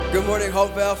Good morning,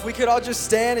 Hopeville. If we could all just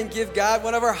stand and give God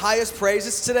one of our highest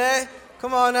praises today.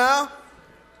 Come on now.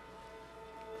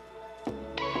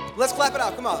 Let's clap it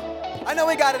out. Come on. I know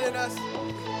we got it in us.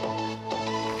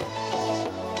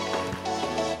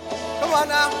 Come on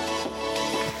now.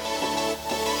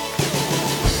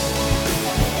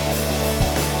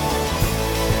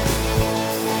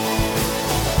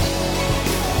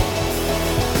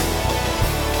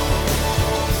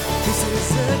 This is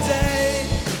the day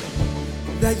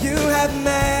that you have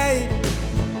made.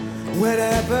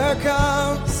 Whatever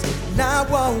comes, and I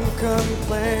won't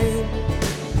complain.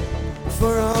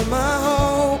 For all my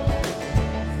hope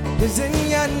is in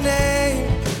your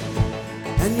name,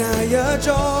 and now your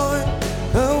joy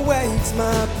awaits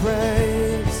my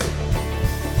praise.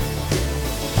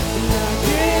 And I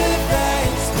give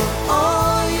thanks for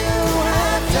all you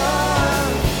have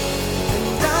done,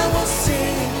 and I will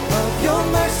sing of your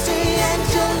mercy and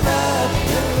your love.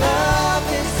 Your love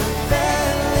is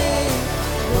unfailing.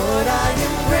 Lord, I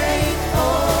am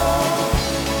grateful.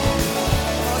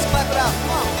 Let's clap it out.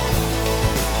 Come on.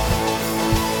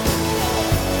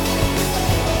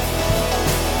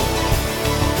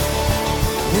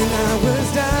 When I was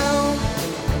down,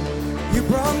 you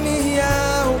brought me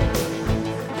out.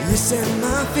 You set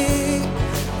my feet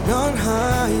on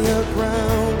higher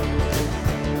ground.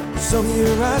 So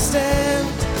here I stand.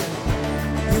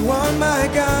 You are my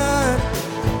God,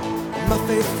 my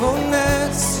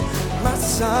faithfulness, my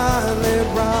solid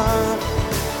rock.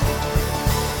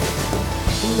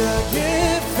 And I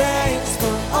give thanks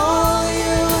for all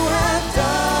you have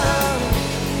done,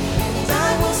 and I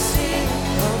will sing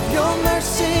of your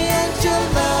mercy and your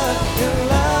love. Your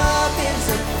love is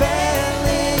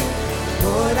unfailing.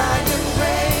 Lord, I am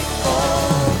grateful.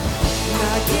 And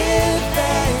I give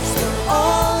thanks for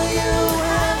all you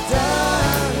have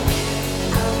done.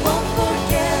 I won't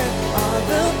forget all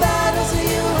the battles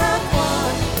you have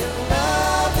won. Your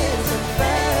love is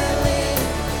unfailing.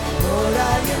 Lord,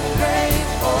 I am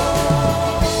grateful.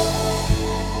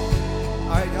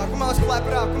 All right, y'all, come on, let's clap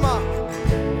it out. Come on.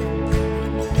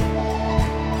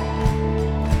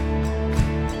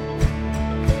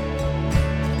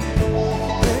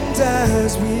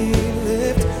 As we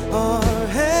lift our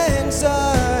hands,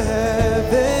 our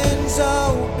heavens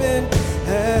open,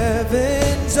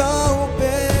 heavens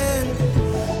open.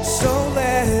 So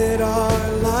let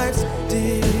our lives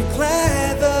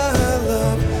declare the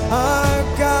love our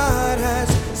God has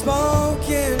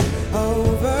spoken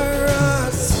over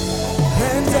us.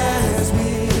 And as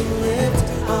we lift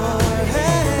our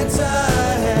hands,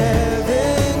 our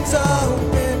heavens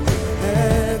open,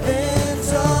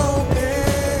 heavens open.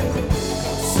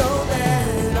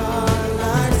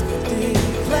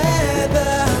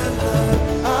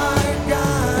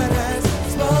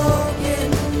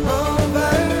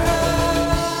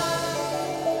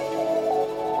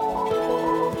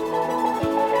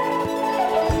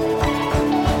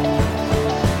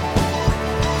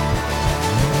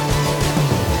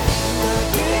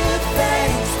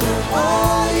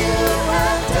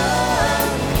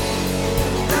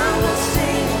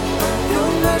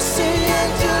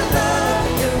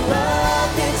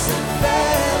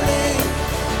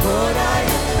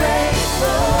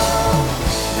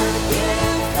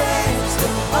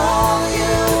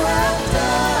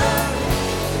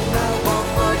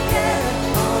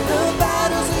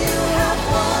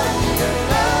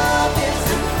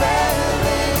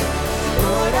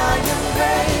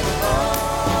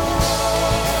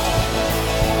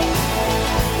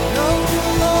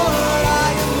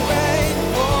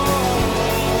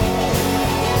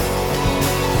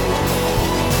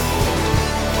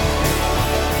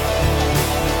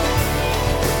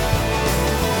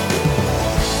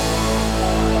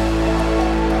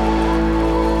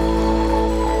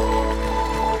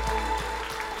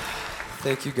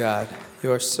 Thank you, God.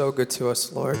 You are so good to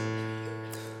us, Lord.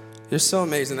 You're so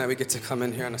amazing that we get to come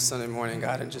in here on a Sunday morning,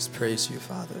 God, and just praise you,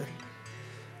 Father.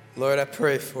 Lord, I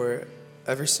pray for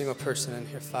every single person in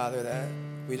here, Father, that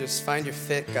we just find your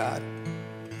fit, God,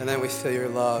 and then we feel your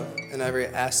love in every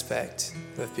aspect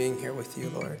of being here with you,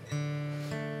 Lord.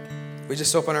 We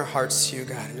just open our hearts to you,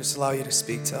 God, and just allow you to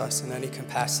speak to us in any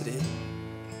capacity.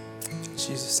 In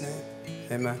Jesus' name,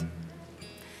 amen.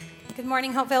 Good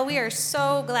morning, Hopeville. We are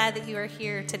so glad that you are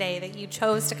here today, that you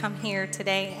chose to come here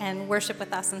today and worship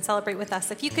with us and celebrate with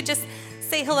us. If you could just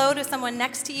say hello to someone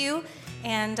next to you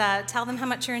and tell them how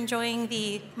much you're enjoying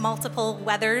the multiple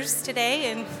weathers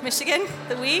today in Michigan,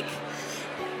 the week.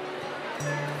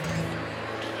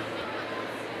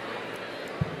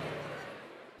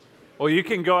 Well, you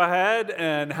can go ahead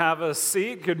and have a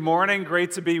seat. Good morning.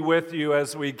 Great to be with you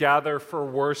as we gather for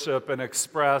worship and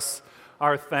express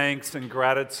our thanks and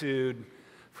gratitude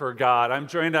for God. I'm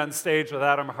joined on stage with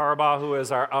Adam Harbaugh, who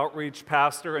is our outreach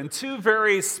pastor, and two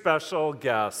very special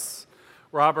guests,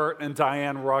 Robert and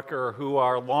Diane Rucker, who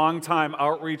are longtime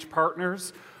outreach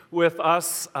partners with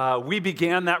us. We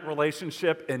began that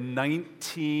relationship in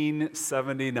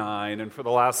 1979, and for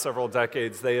the last several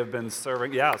decades, they have been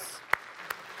serving. Yes.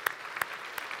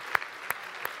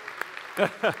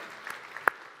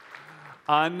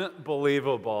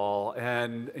 Unbelievable.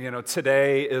 And,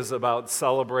 today is about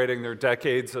celebrating their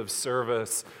decades of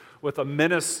service with a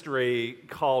ministry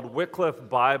called Wycliffe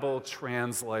Bible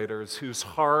Translators, whose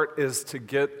heart is to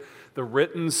get the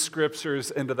written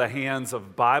scriptures into the hands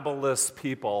of Bible-less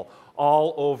people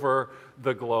all over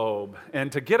the globe.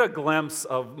 And to get a glimpse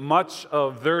of much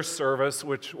of their service,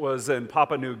 which was in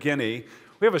Papua New Guinea,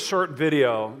 we have a short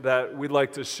video that we'd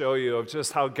like to show you of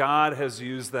just how God has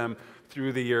used them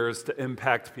through the years to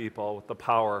impact people with the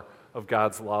power of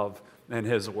God's love and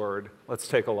His Word. Let's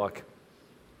take a look.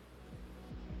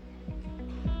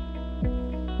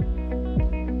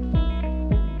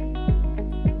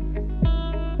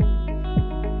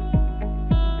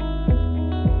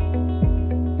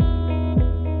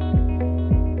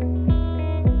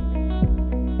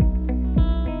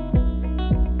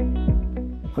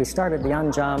 We started the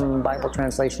Anjam Bible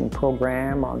Translation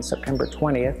Program on September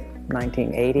 20th,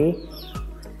 1980.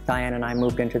 Diane and I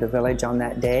moved into the village on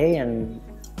that day and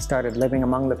started living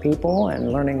among the people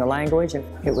and learning the language. And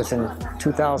it was in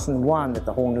 2001 that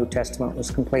the whole New Testament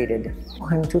was completed.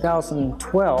 In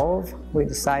 2012, we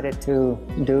decided to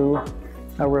do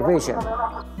a revision.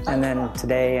 And then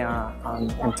today,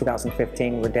 in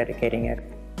 2015, we're dedicating it.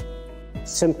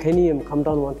 Sem Kenium come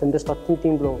down one and start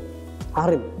thinking blow.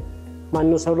 Arim.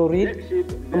 Manu salori,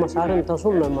 mas arim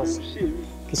tasum na mas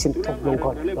kisim top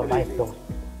longkot or life long.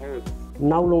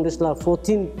 Now long this la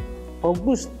 14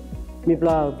 August, me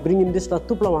bla bring him this la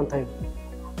tupla one time.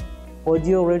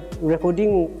 Audio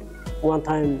recording one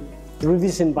time,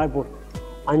 revision Bible.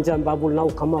 Anjam Bible now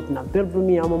come up na. Build for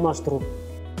me, I'm a master.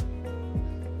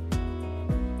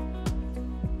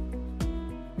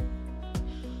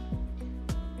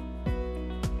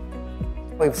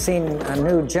 We've seen a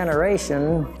new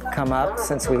generation come up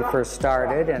since we first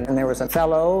started, and there was a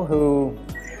fellow who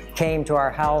came to our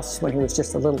house when he was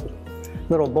just a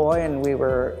little boy, and we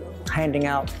were handing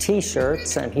out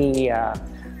T-shirts, and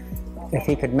if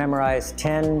he could memorize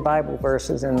 10 Bible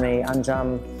verses in the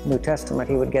Anjam New Testament,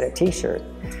 he would get a T-shirt.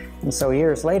 And so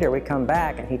years later, we come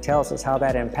back, and he tells us how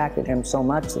that impacted him so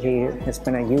much that he has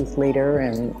been a youth leader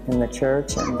in the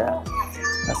church and a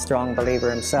strong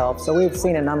believer himself. So we've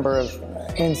seen a number of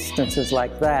instances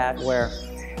like that where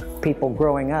people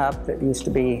growing up that used to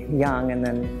be young and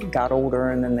then got older,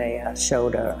 and then they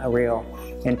showed a real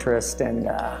interest and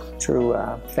true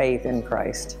faith in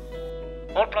Christ.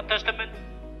 All Protestant,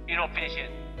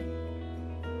 European.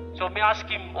 So me ask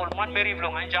him, all man very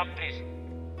long Anjam please.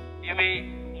 You may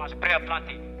must pray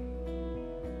plenty.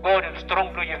 God is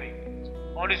strong to you.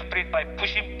 Holy Spirit by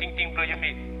pushing thinking to you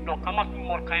me. No, come up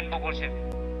more kind of worship.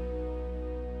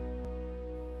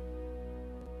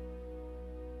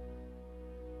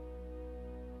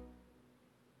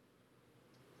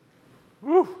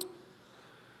 Woo.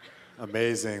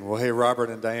 Amazing. Well, hey,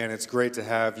 Robert and Diane, it's great to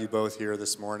have you both here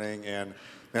this morning. And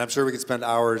I'm sure we could spend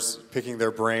hours picking their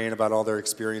brain about all their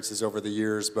experiences over the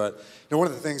years. But one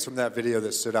of the things from that video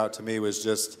that stood out to me was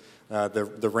just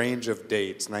the range of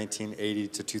dates. 1980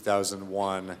 to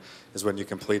 2001 is when you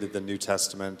completed the New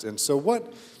Testament. And so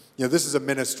this is a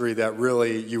ministry that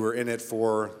really you were in it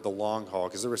for the long haul,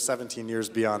 because there were 17 years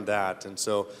beyond that. And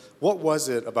so what was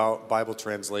it about Bible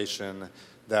translation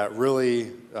that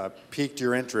really piqued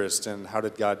your interest, and how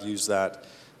did God use that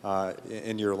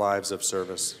in your lives of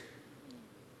service?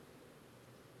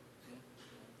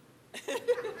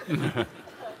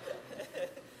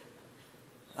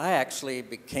 I actually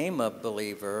became a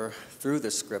believer through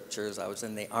the scriptures. I was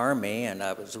in the army, and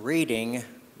I was reading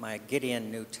my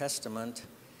Gideon New Testament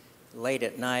late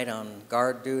at night on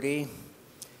guard duty.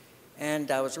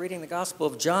 And I was reading the Gospel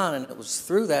of John, and it was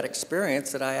through that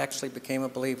experience that I actually became a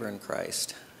believer in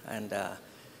Christ. And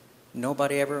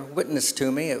nobody ever witnessed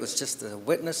to me. It was just the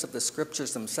witness of the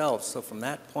Scriptures themselves. So from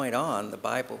that point on, the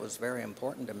Bible was very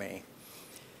important to me.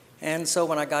 And so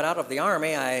when I got out of the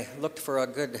Army, I looked for a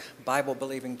good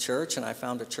Bible-believing church, and I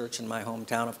found a church in my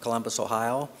hometown of Columbus,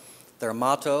 Ohio. Their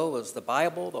motto was the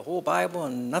Bible, the whole Bible,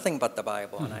 and nothing but the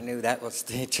Bible. And I knew that was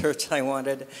the church I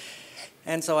wanted.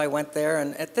 And so I went there,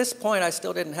 and at this point, I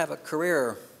still didn't have a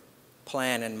career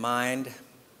plan in mind.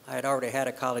 I had already had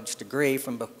a college degree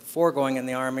from before going in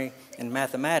the Army in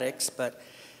mathematics, but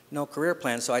no career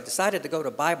plan. So I decided to go to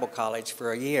Bible college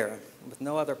for a year. with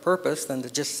no other purpose than to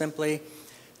just simply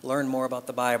learn more about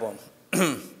the Bible.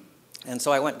 And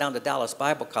so I went down to Dallas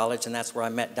Bible College, and that's where I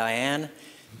met Diane,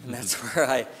 and that's where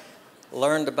I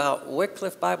learned about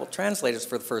Wycliffe Bible Translators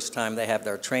for the first time. They have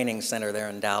their training center there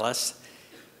in Dallas.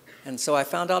 And so I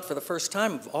found out for the first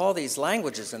time of all these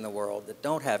languages in the world that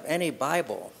don't have any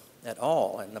Bible at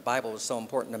all. And the Bible was so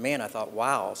important to me, and I thought,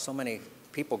 wow, so many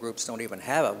people groups don't even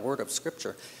have a word of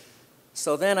Scripture.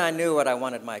 So then I knew what I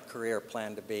wanted my career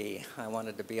plan to be. I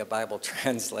wanted to be a Bible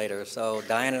translator. So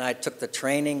Diane and I took the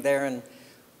training there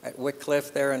at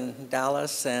Wycliffe there in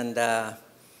Dallas, and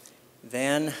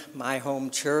then my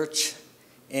home church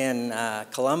in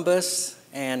Columbus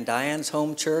and Diane's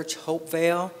home church,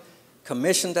 Hopevale,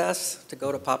 commissioned us to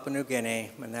go to Papua New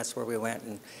Guinea, and that's where we went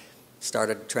and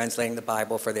started translating the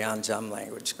Bible for the Anjum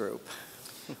language group.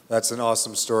 That's an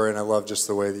awesome story, and I love just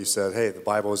the way that you said, hey, the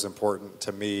Bible is important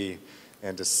to me,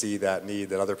 and to see that need,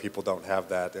 that other people don't have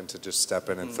that, and to just step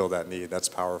in and fill that need. That's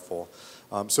powerful.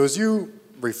 So as you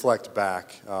reflect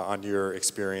back on your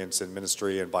experience in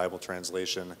ministry and Bible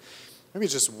translation, maybe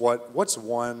just what's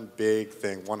one big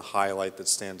thing, one highlight that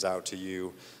stands out to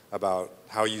you about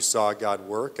how you saw God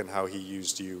work and how he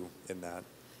used you in that?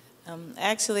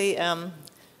 Actually,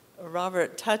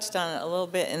 Robert touched on it a little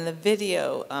bit in the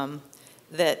video,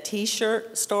 that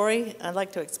T-shirt story. I'd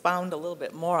like to expound a little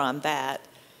bit more on that.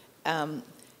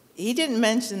 He didn't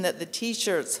mention that the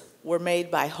T-shirts were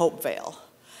made by Hopevale.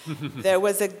 There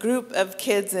was a group of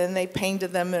kids, and they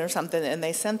painted them or something, and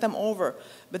they sent them over,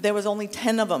 but there was only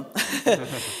 10 of them.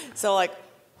 So, like,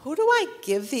 who do I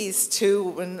give these to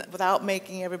without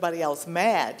making everybody else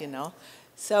mad, you know?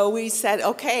 So we said,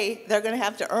 okay, they're going to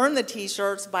have to earn the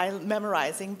T-shirts by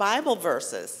memorizing Bible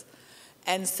verses.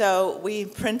 And so we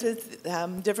printed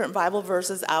different Bible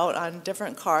verses out on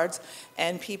different cards,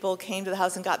 and people came to the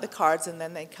house and got the cards, and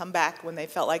then they'd come back when they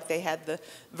felt like they had the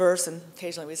verse, and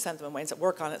occasionally we sent them away and said,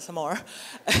 work on it some more.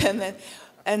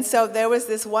 And so there was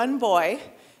this one boy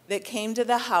that came to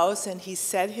the house, and he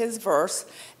said his verse,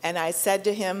 and I said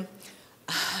to him,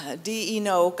 Di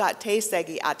ino gate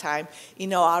segi atam,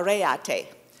 ino areate,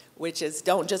 which is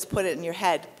don't just put it in your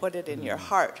head, put it in your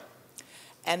heart.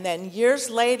 And then years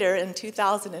later, in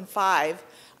 2005,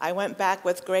 I went back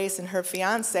with Grace and her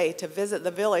fiance to visit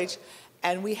the village,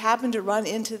 and we happened to run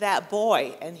into that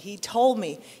boy, and he told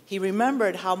me he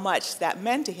remembered how much that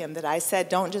meant to him, that I said,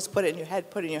 don't just put it in your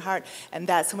head, put it in your heart, and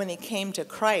that's when he came to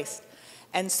Christ.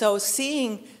 And so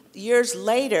seeing years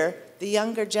later the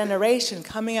younger generation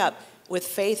coming up with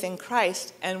faith in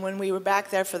Christ, and when we were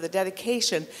back there for the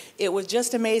dedication, it was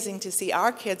just amazing to see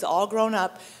our kids all grown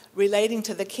up, relating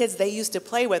to the kids they used to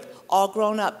play with, all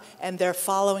grown up, and they're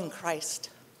following Christ.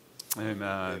 Amen.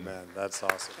 Amen. That's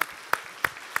awesome.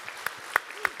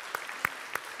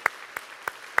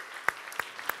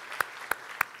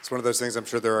 It's one of those things, I'm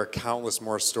sure there are countless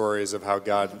more stories of how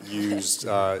God used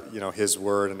his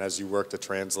word, and as you work to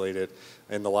translate it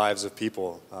in the lives of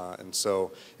people. And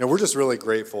so, we're just really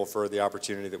grateful for the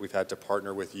opportunity that we've had to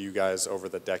partner with you guys over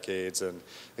the decades. And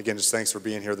again, just thanks for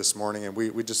being here this morning. And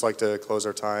we'd just like to close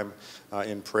our time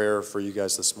in prayer for you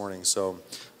guys this morning. So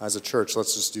as a church,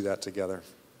 let's just do that together.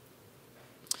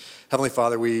 Heavenly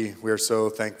Father, we are so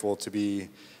thankful to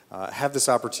have this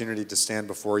opportunity to stand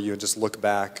before you and just look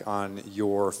back on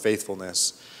your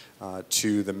faithfulness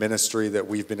to the ministry that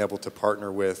we've been able to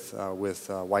partner with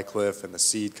Wycliffe and the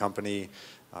Seed Company,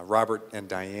 Robert and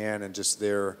Diane, and just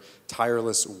their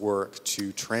tireless work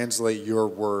to translate your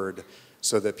word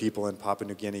so that people in Papua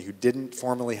New Guinea who didn't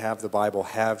formally have the Bible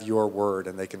have your word,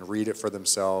 and they can read it for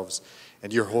themselves,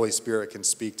 and your Holy Spirit can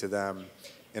speak to them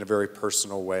in a very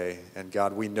personal way. And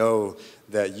God, we know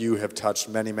that you have touched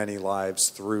many, many lives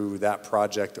through that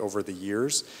project over the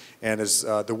years. And as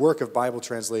the work of Bible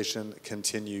translation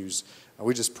continues,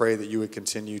 we just pray that you would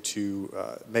continue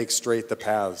to make straight the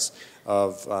paths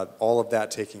of all of that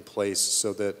taking place,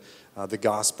 so that the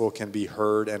gospel can be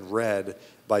heard and read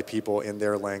by people in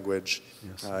their language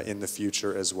in the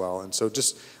future as well. And so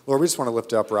just, Lord, we just want to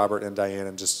lift up Robert and Diane,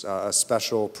 and just a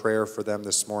special prayer for them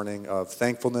this morning of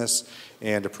thankfulness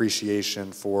and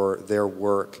appreciation for their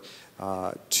work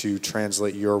to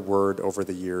translate your word over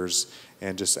the years,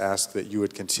 and just ask that you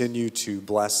would continue to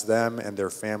bless them and their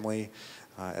family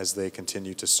as they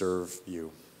continue to serve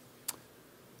you.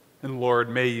 And Lord,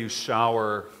 may you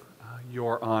shower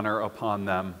your honor upon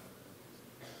them.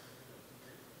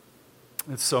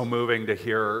 It's so moving to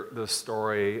hear the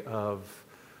story of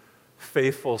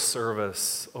faithful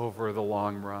service over the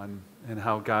long run, and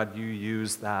how, God, you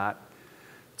use that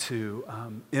to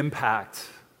impact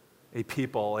a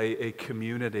people, a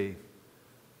community.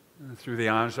 Through the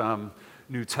Anjum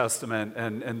New Testament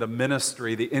and the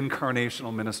ministry, the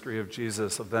incarnational ministry of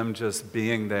Jesus, of them just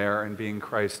being there and being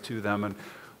Christ to them. And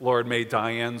Lord, may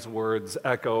Diane's words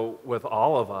echo with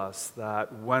all of us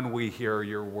that when we hear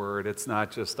your word, it's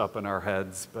not just up in our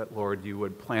heads, but Lord, you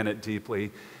would plant it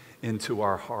deeply into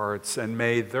our hearts. And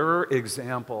may their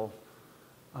example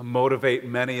motivate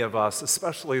many of us,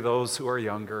 especially those who are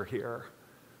younger here,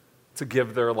 to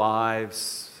give their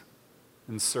lives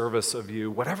in service of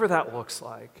you, whatever that looks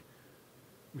like.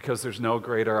 Because there's no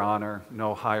greater honor,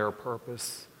 no higher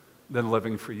purpose than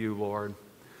living for you, Lord.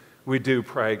 We do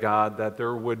pray, God, that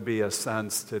there would be a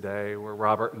sense today where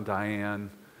Robert and Diane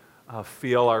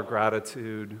feel our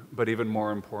gratitude, but even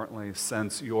more importantly,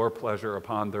 sense your pleasure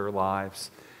upon their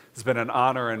lives. It's been an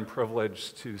honor and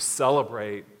privilege to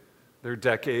celebrate their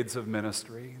decades of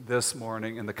ministry this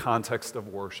morning in the context of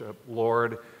worship.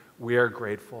 Lord, we are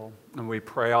grateful, and we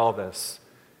pray all this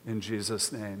in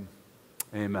Jesus' name.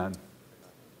 Amen.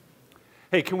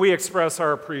 Hey, can we express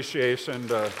our appreciation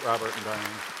to Robert and Diane?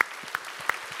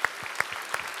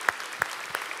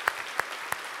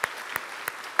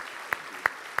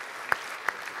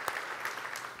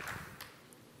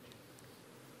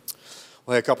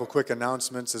 Well, a couple quick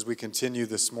announcements as we continue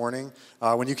this morning.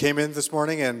 When you came in this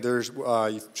morning, and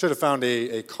you should have found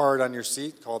a card on your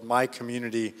seat called My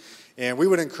Community. And we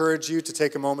would encourage you to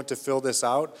take a moment to fill this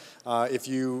out. If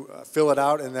you fill it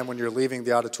out, and then when you're leaving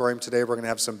the auditorium today, we're going to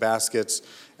have some baskets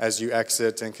as you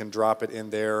exit and can drop it in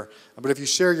there. But if you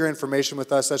share your information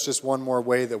with us, that's just one more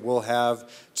way that we'll have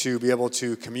to be able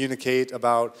to communicate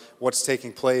about what's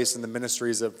taking place in the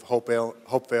ministries of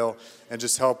Hopevale, and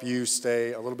just help you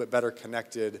stay a little bit better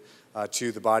connected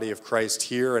to the body of Christ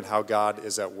here and how God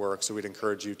is at work. So we'd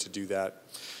encourage you to do that.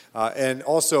 And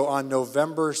also on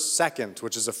November 2nd,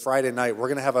 which is a Friday night, we're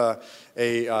going to have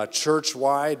a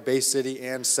church-wide, Bay City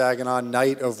and Saginaw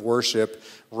night of worship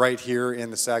right here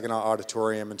in the Saginaw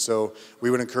Auditorium. And so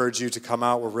we would encourage you to come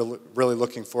out. We're really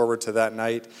looking forward to that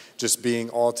night, just being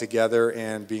all together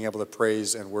and being able to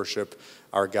praise and worship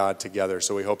our God together.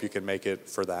 So we hope you can make it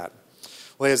for that.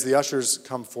 Well, as the ushers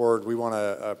come forward, we want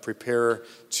to prepare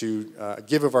to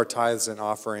give of our tithes and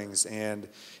offerings. And,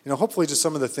 hopefully just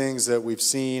some of the things that we've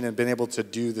seen and been able to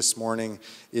do this morning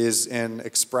is an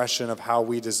expression of how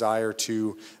we desire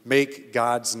to make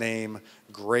God's name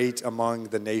great among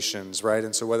the nations, right?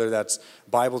 And so whether that's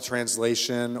Bible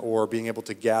translation or being able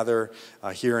to gather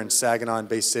here in Saginaw and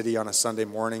Bay City on a Sunday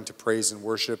morning to praise and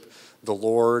worship the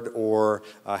Lord, or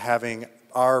having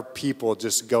our people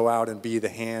just go out and be the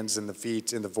hands and the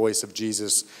feet and the voice of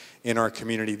Jesus in our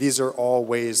community. These are all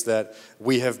ways that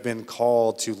we have been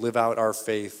called to live out our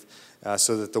faith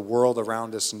so that the world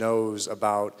around us knows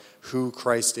about who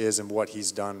Christ is and what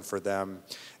he's done for them.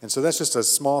 And so that's just a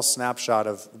small snapshot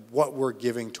of what we're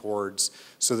giving towards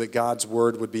so that God's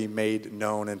word would be made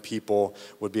known and people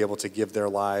would be able to give their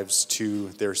lives to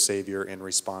their Savior in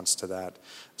response to that.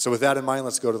 So with that in mind,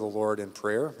 let's go to the Lord in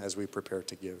prayer as we prepare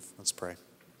to give. Let's pray.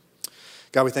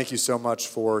 God, we thank you so much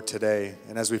for today.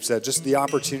 And as we've said, just the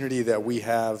opportunity that we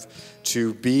have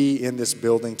to be in this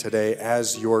building today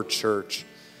as your church.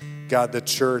 God, the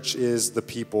church is the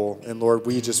people. And Lord,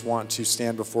 we just want to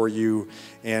stand before you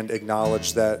and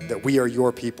acknowledge that we are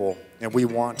your people and we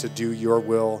want to do your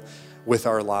will with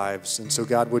our lives. And so,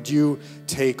 God, would you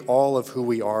take all of who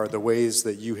we are, the ways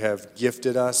that you have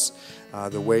gifted us,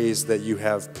 the ways that you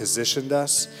have positioned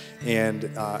us, and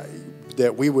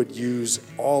that we would use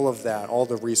all of that, all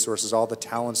the resources, all the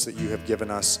talents that you have given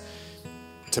us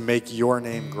to make your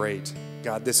name great.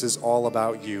 God, this is all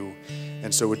about you.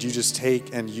 And so would you just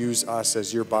take and use us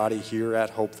as your body here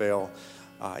at Hopevale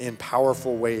in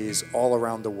powerful ways all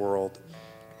around the world.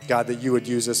 God, that you would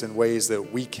use us in ways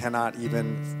that we cannot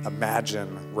even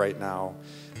imagine right now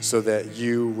so that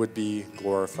you would be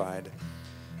glorified.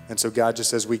 And so God,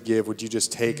 just as we give, would you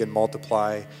just take and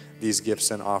multiply these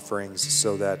gifts and offerings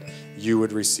so that you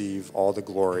would receive all the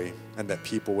glory and that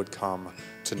people would come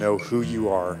to know who you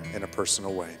are in a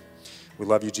personal way. We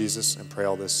love you, Jesus, and pray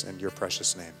all this in your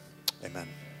precious name. Amen.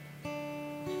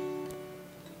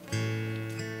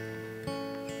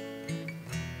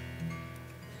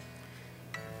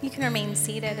 You can remain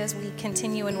seated as we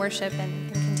continue in worship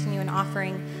and continue in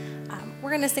offering. We're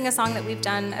going to sing a song that we've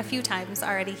done a few times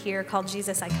already here called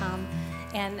Jesus I Come.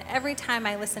 And every time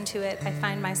I listen to it, I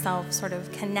find myself sort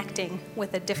of connecting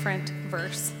with a different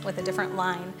verse, with a different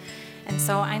line. And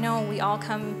so I know we all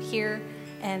come here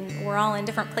and we're all in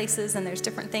different places and there's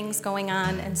different things going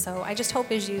on. And so I just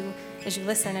hope as you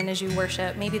listen and as you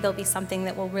worship, maybe there'll be something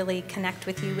that will really connect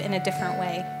with you in a different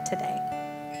way today.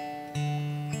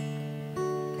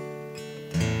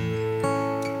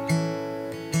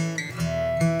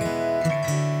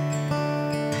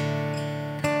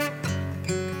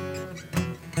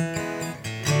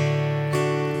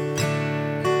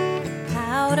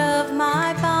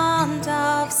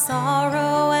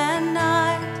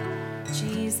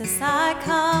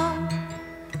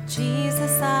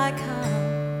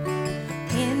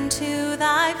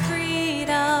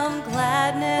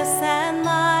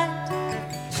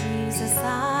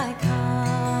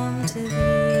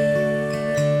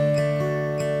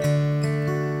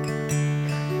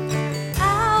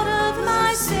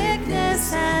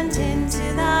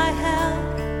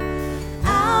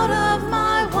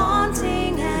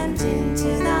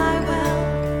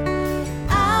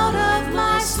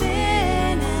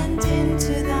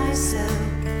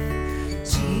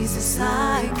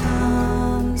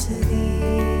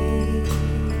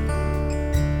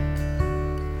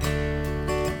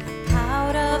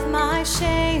 my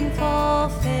shameful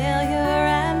failure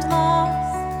and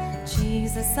loss,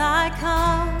 Jesus, I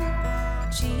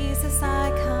come, Jesus, I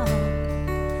come,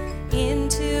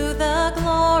 into the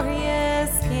glorious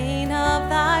gain of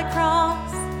thy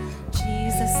cross,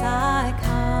 Jesus, I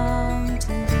come to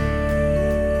thee.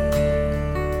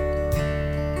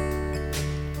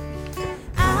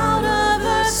 Out of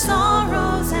the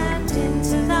sorrows and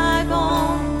into thy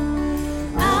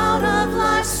bones, out of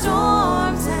life's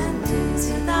storms and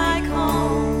into thy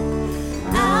calm,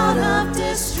 out of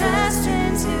distress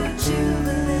into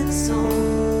jubilant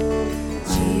song,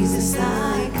 Jesus,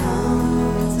 I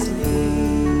come to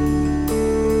thee.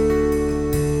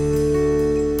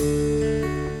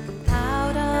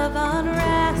 Out of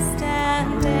unrest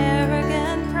and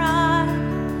arrogant pride,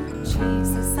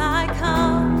 Jesus, I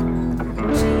come,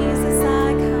 Jesus,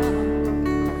 I come,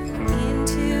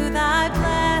 into thy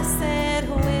blessed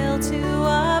will to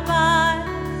abide,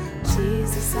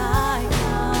 Jesus, I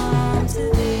come to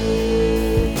thee.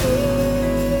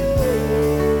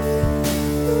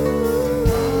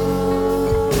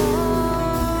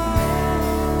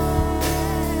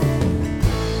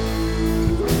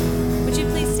 Would you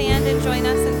please stand and join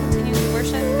us and continue to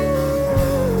worship?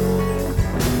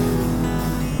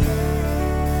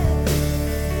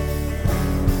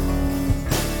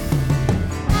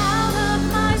 Out of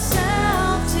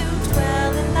myself to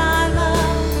dwell in thy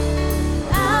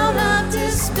love, out of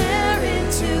despair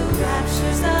into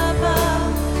raptures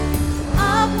above,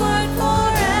 upward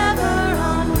forever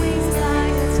on wings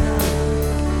like a dove,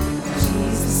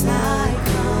 Jesus, I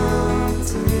come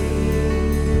to thee.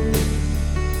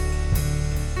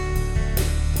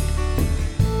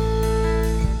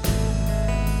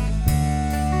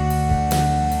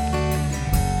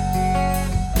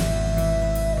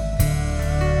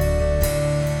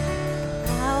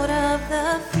 Out of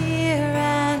the fear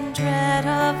and dread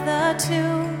of the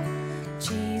tomb,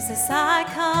 Jesus, I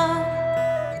come,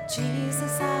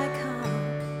 Jesus, I come,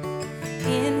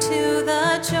 into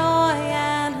the joy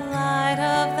and light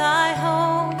of thy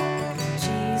home,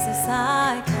 Jesus,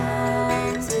 I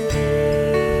come to thee.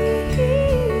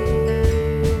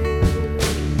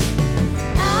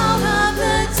 Out of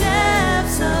the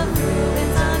depths of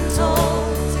ruins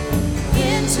untold,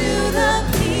 into the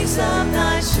peace of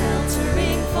thy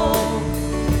sheltering fold,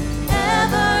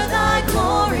 ever thy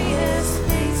glorious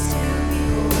face to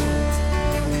behold,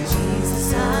 Jesus,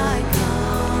 I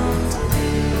come to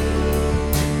thee.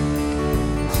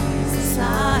 Jesus, I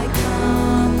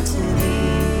come to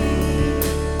thee.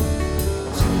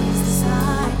 Jesus, I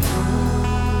come.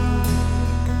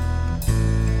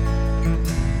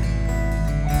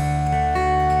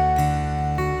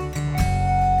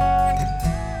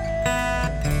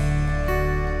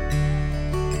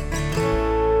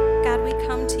 God, we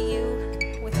come to you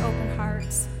with open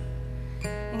hearts.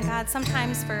 And God,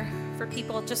 sometimes for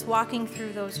people, just walking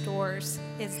through those doors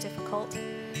is difficult.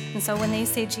 And so when they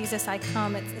say, Jesus, I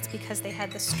come, it's because they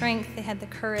had the strength, they had the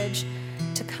courage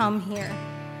to come here.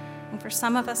 And for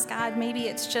some of us, God, maybe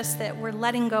it's just that we're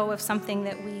letting go of something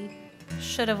that we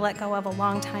should have let go of a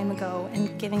long time ago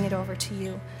and giving it over to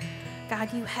you.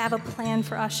 God, you have a plan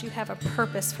for us. You have a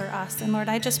purpose for us. And Lord,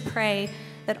 I just pray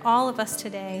that all of us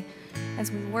today,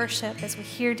 as we worship, as we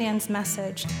hear Dan's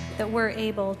message, that we're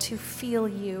able to feel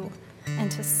you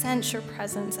and to sense your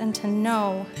presence and to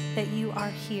know that you are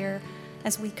here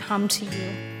as we come to you.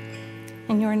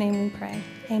 In your name we pray.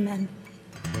 Amen.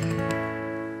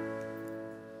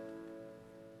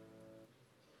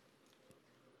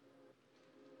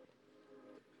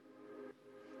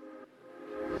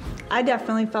 I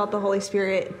definitely felt the Holy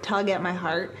Spirit tug at my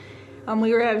heart.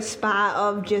 We were at a spot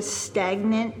of just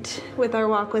stagnant with our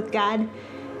walk with God.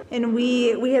 And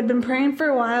we had been praying for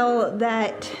a while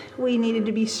that we needed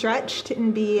to be stretched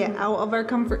and be out of our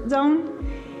comfort zone.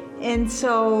 And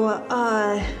so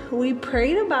we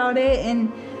prayed about it and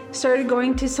started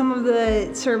going to some of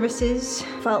the services.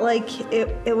 Felt like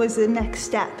it was the next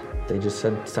step. They just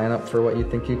said, sign up for what you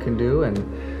think you can do. And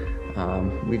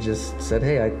we just said,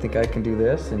 hey, I think I can do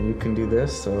this and you can do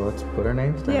this, so let's put our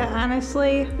names down. Yeah,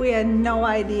 honestly, we had no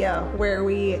idea where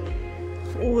we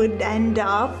would end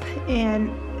up.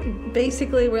 And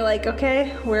basically we're like,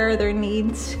 okay, where are their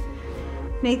needs?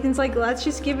 Nathan's like, let's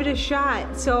just give it a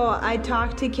shot. So I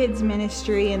talked to kids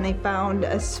ministry and they found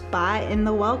a spot in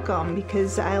the welcome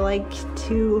because I like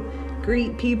to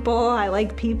greet people, I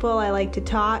like to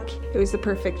talk. It was the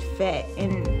perfect fit,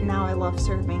 and now I love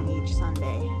serving each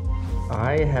Sunday.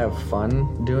 I have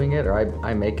fun doing it, or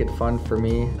I make it fun for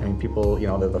me. I mean, people,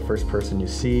 they're the first person you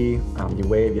see, you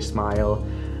wave, you smile.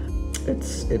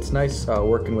 It's nice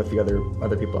working with the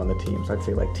other people on the team, so I'd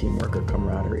say like teamwork or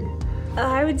camaraderie.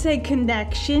 I would say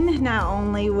connection, not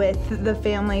only with the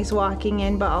families walking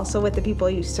in, but also with the people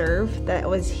you serve. That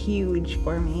was huge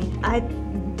for me. I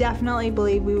definitely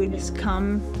believe we would just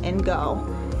come and go.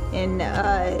 And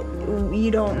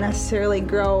you don't necessarily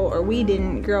grow, or we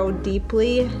didn't grow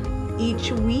deeply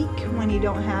each week when you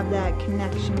don't have that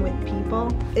connection with people.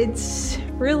 It's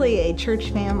really a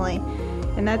church family,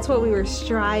 and that's what we were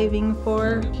striving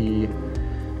for. He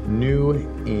knew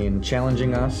in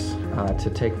challenging us to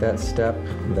take that step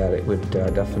that it would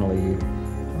definitely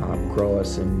grow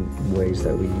us in ways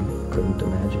that we couldn't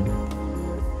imagine.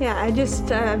 Yeah,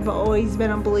 I've always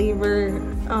been a believer.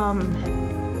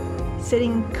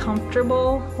 Sitting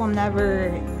comfortable will never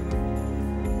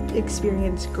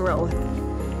experience growth.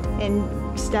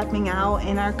 And stepping out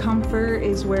in our comfort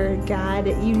is where God,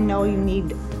 you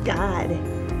need God.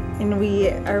 And we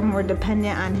are more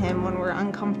dependent on Him when we're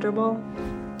uncomfortable.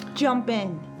 Jump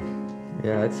in.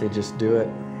 Yeah, I'd say just do it.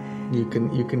 You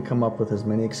can come up with as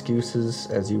many excuses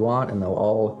as you want, and they'll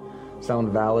all sound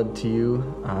valid to you.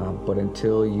 But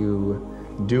until you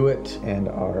do it and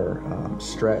are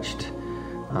stretched,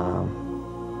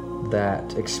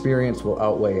 that experience will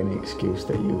outweigh any excuse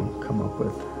that you come up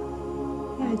with.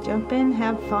 Yeah, jump in,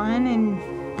 have fun,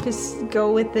 and just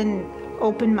go with an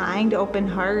open mind, open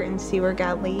heart, and see where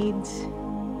God leads.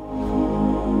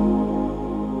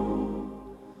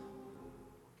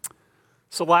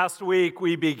 So last week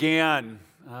we began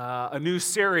a new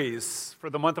series for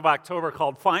the month of October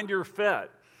called Find Your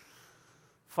Fit.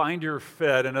 Find Your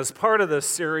Fit. And as part of this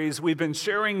series, we've been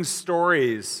sharing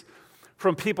stories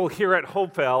from people here at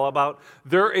Hopevale about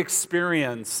their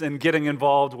experience in getting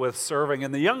involved with serving.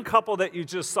 And the young couple that you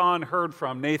just saw and heard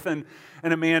from, Nathan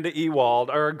and Amanda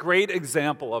Ewald, are a great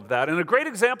example of that. And a great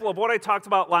example of what I talked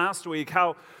about last week,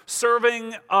 how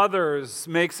serving others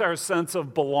makes our sense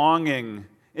of belonging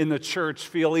in the church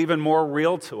feel even more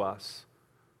real to us.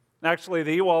 Actually,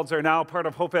 the Ewalds are now part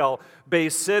of Hopevale Bay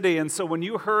City, and so when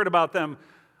you heard about them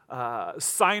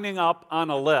signing up on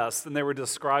a list, and they were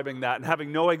describing that and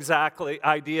having no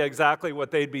idea exactly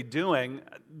what they'd be doing,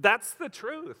 that's the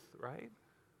truth, right?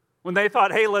 When they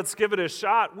thought, hey, let's give it a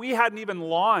shot, we hadn't even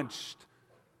launched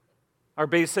our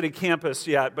Bay City campus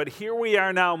yet, but here we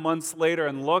are now months later,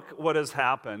 and look what has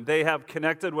happened. They have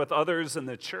connected with others in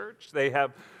the church. They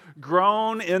have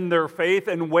grown in their faith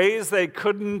in ways they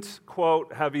couldn't,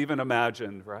 quote, have even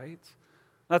imagined, right?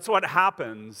 That's what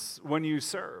happens when you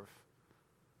serve.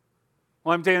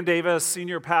 Well, I'm Dan Davis,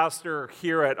 senior pastor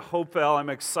here at Hopevale. I'm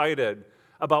excited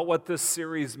about what this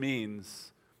series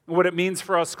means, what it means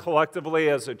for us collectively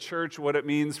as a church, what it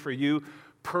means for you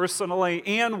personally,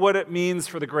 and what it means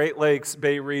for the Great Lakes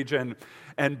Bay region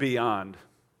and beyond.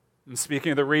 And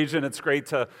speaking of the region, it's great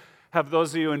to have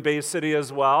those of you in Bay City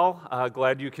as well.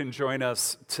 Glad you can join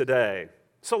us today.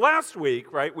 So last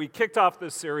week, right, we kicked off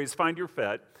this series, Find Your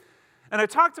Fit, and I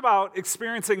talked about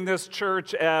experiencing this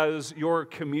church as your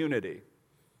community,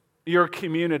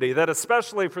 that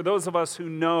especially for those of us who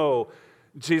know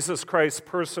Jesus Christ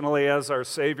personally as our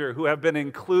Savior, who have been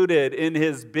included in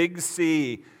His Big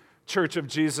C Church of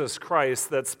Jesus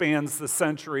Christ that spans the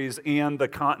centuries and the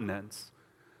continents.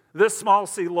 This small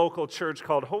C local church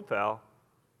called Hopevale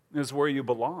is where you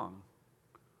belong.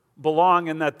 Belong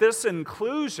in that this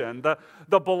inclusion,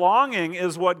 the belonging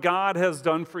is what God has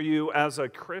done for you as a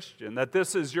Christian, that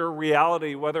this is your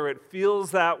reality, whether it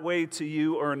feels that way to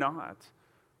you or not.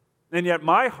 And yet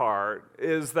my heart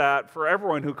is that for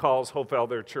everyone who calls Hopevale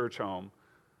their church home,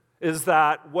 is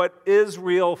that what is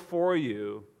real for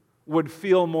you would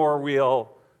feel more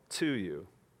real to you.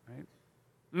 Right?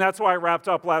 And that's why I wrapped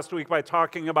up last week by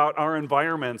talking about our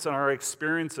environments and our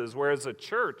experiences, where as a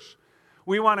church,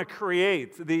 we want to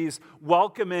create these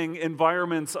welcoming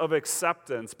environments of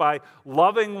acceptance by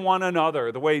loving one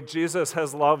another the way Jesus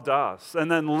has loved us, and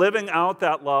then living out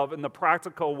that love in the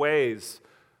practical ways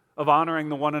of honoring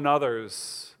the one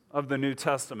another's of the New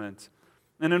Testament.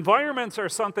 And environments are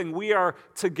something we are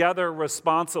together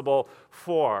responsible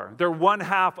for. They're one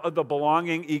half of the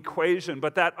belonging equation,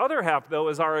 but that other half, though,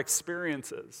 is our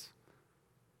experiences.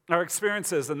 Our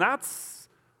experiences, and that's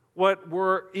what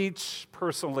we're each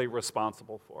personally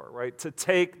responsible for, right? To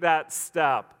take that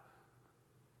step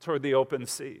toward the open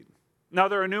seat. Now,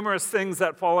 there are numerous things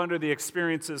that fall under the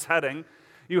experiences heading.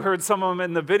 You heard some of them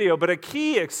in the video, but a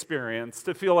key experience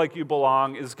to feel like you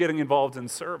belong is getting involved in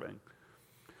serving.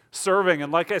 Serving,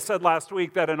 and like I said last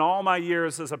week, that in all my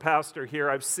years as a pastor here,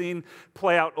 I've seen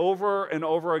play out over and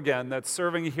over again that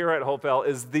serving here at Hopevale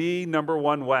is the number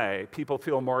one way people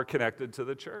feel more connected to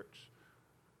the church.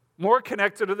 More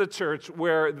connected to the church,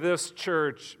 where this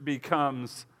church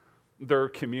becomes their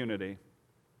community.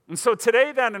 And so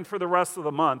today then and for the rest of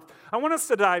the month, I want us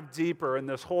to dive deeper in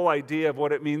this whole idea of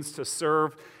what it means to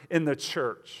serve in the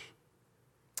church.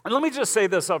 And let me just say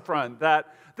this up front,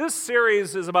 that this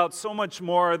series is about so much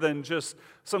more than just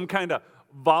some kind of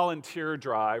volunteer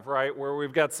drive, right, where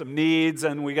we've got some needs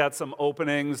and we got some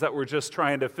openings that we're just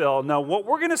trying to fill. No, what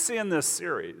we're going to see in this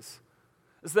series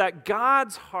is that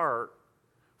God's heart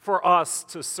for us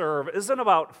to serve isn't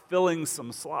about filling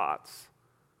some slots.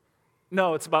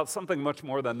 No, it's about something much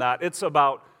more than that. It's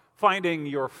about finding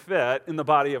your fit in the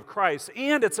body of Christ,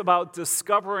 and it's about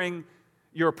discovering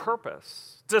your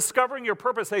purpose. Discovering your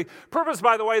purpose. A purpose,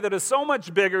 by the way, that is so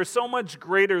much bigger, so much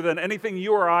greater than anything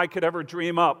you or I could ever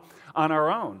dream up on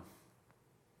our own.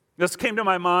 This came to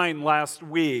my mind last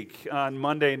week on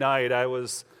Monday night. I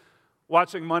was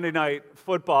watching Monday Night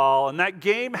Football, and that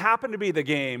game happened to be the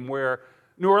game where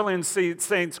New Orleans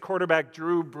Saints quarterback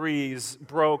Drew Brees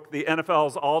broke the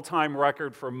NFL's all-time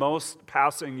record for most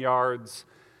passing yards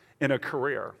in a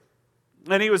career.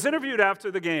 And he was interviewed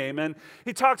after the game, and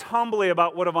he talked humbly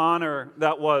about what an honor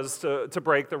that was to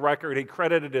break the record. He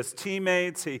credited his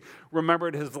teammates. He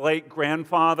remembered his late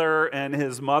grandfather and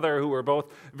his mother, who were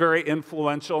both very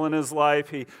influential in his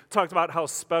life. He talked about how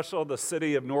special the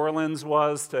city of New Orleans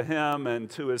was to him and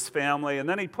to his family. And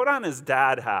then he put on his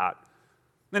dad hat.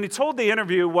 Then he told the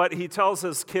interview what he tells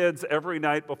his kids every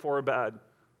night before bed,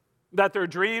 that their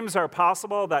dreams are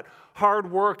possible, that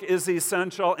hard work is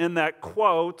essential, and that,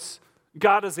 quote,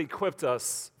 God has equipped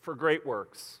us for great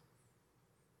works.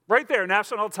 Right there,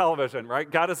 national television,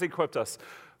 right? God has equipped us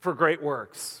for great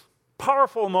works.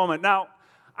 Powerful moment. Now,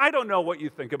 I don't know what you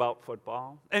think about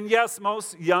football. And yes,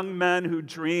 most young men who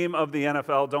dream of the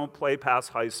NFL don't play past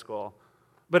high school.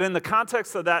 But in the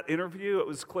context of that interview, it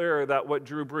was clear that what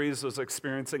Drew Brees was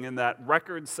experiencing in that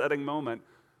record-setting moment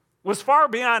was far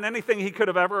beyond anything he could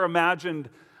have ever imagined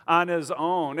on his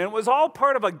own. And it was all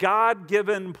part of a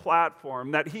God-given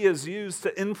platform that he has used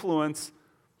to influence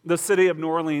the city of New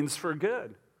Orleans for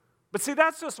good. But see,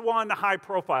 that's just one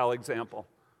high-profile example.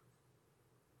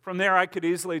 From there, I could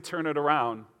easily turn it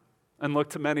around and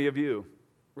look to many of you.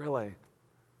 Really?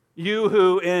 You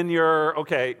who in your,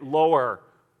 lower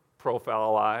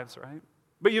profile lives, right?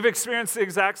 But you've experienced the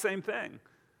exact same thing.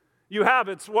 You have.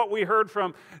 It's what we heard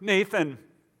from Nathan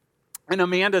and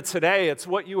Amanda today. It's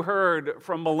what you heard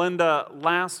from Melinda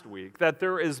last week, that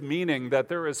there is meaning, that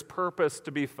there is purpose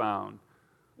to be found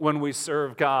when we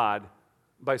serve God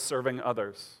by serving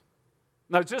others.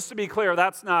 Now, just to be clear,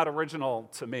 that's not original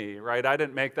to me, right? I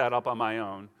didn't make that up on my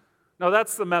own. No,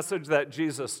 that's the message that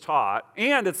Jesus taught,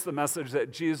 and it's the message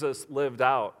that Jesus lived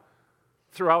out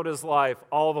throughout his life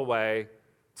all the way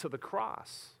to the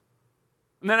cross.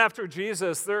 And then after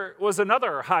Jesus, there was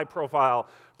another high-profile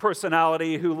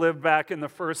personality who lived back in the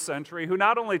first century who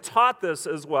not only taught this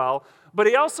as well, but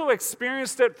he also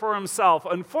experienced it for himself.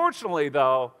 Unfortunately,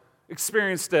 though,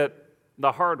 experienced it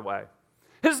the hard way.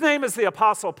 His name is the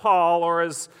Apostle Paul, or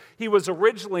as he was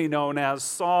originally known as,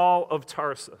 Saul of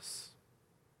Tarsus.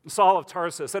 Saul of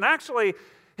Tarsus. And actually,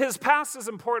 his past is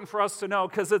important for us to know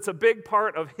because it's a big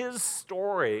part of his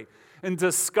story in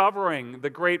discovering the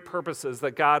great purposes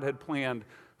that God had planned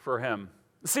for him.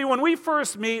 See, when we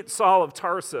first meet Saul of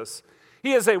Tarsus,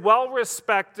 he is a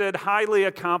well-respected, highly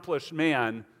accomplished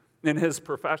man in his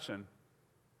profession.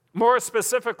 More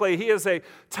specifically, he is a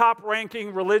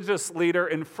top-ranking religious leader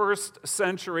in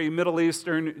first-century Middle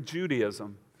Eastern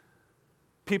Judaism.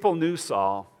 People knew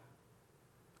Saul,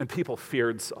 and people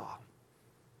feared Saul.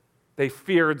 They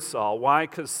feared Saul. Why?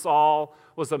 Because Saul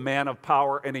was a man of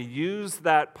power, and he used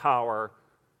that power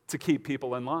to keep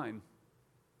people in line.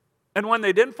 And when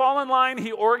they didn't fall in line,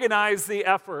 he organized the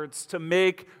efforts to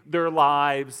make their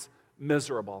lives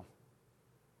miserable.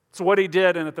 So what he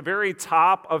did, and at the very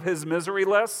top of his misery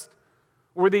list,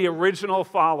 were the original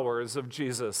followers of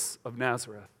Jesus of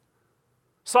Nazareth.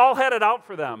 Saul had it out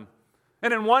for them.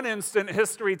 And in one instant,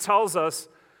 history tells us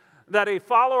that a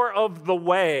follower of the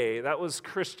way, that was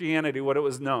Christianity, what it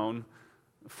was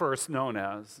first known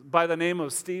as, by the name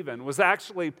of Stephen, was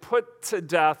actually put to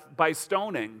death by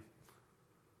stoning.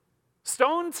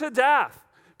 Stoned to death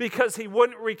because he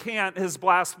wouldn't recant his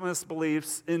blasphemous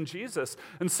beliefs in Jesus.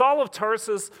 And Saul of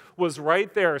Tarsus was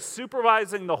right there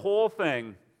supervising the whole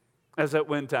thing as it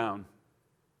went down.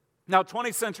 Now,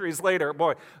 20 centuries later,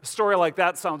 boy, a story like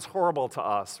that sounds horrible to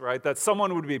us, right? That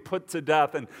someone would be put to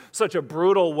death in such a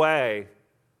brutal way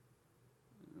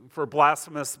for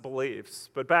blasphemous beliefs.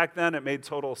 But back then, it made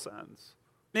total sense.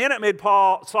 And it made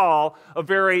Saul a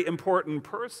very important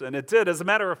person. It did. As a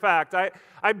matter of fact,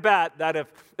 I bet that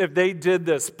if they did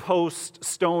this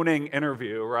post-stoning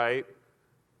interview, right,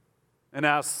 and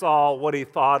asked Saul what he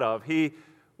thought of, he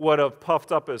would have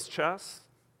puffed up his chest,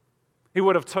 He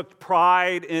would have took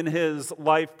pride in his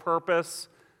life purpose,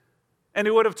 and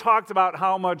he would have talked about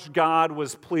how much God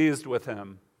was pleased with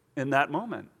him in that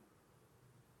moment.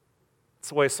 It's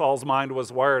the way Saul's mind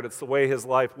was wired. It's the way his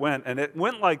life went, and it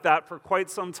went like that for quite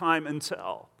some time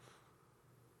until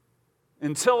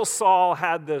Saul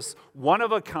had this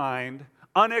one-of-a-kind,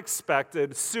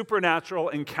 unexpected, supernatural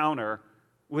encounter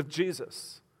with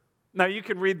Jesus. Now, you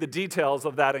can read the details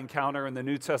of that encounter in the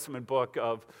New Testament book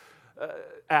of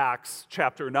Acts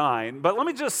chapter 9. But let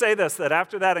me just say this, that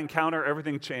after that encounter,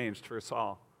 everything changed for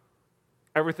Saul.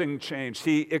 Everything changed.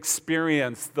 He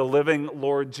experienced the living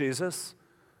Lord Jesus.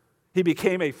 He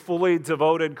became a fully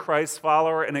devoted Christ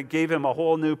follower, and it gave him a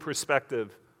whole new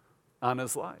perspective on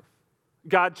his life.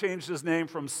 God changed his name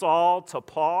from Saul to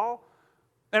Paul,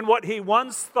 and what he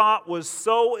once thought was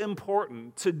so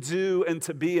important to do and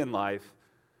to be in life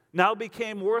now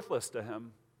became worthless to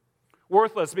him.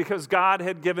 Worthless because God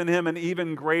had given him an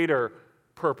even greater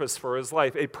purpose for his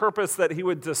life, a purpose that he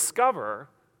would discover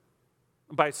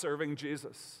by serving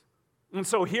Jesus. And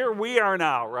so here we are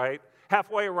now, right?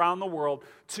 Halfway around the world,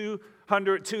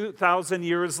 2,000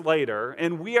 years later,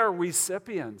 and we are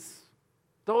recipients.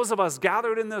 Those of us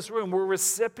gathered in this room, we're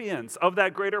recipients of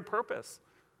that greater purpose.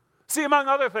 See, among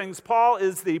other things, Paul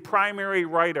is the primary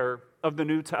writer of the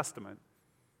New Testament.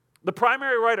 The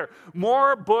primary writer.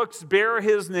 More books bear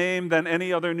his name than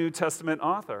any other New Testament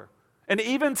author. And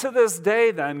even to this day,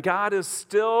 then, God is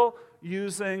still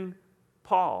using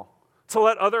Paul to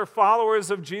let other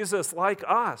followers of Jesus like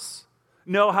us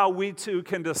know how we too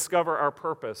can discover our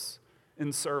purpose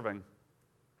in serving.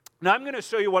 Now, I'm going to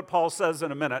show you what Paul says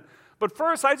in a minute. But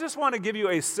first, I just want to give you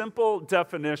a simple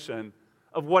definition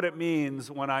of what it means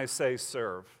when I say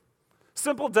serve.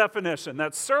 Simple definition,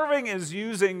 that serving is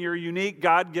using your unique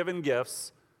God-given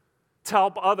gifts to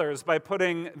help others by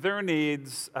putting their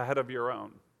needs ahead of your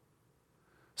own.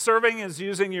 Serving is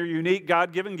using your unique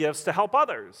God-given gifts to help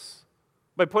others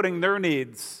by putting their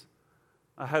needs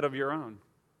ahead of your own.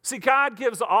 See, God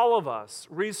gives all of us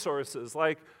resources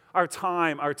like our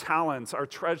time, our talents, our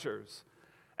treasures.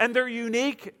 And they're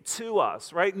unique to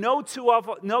us, right? No two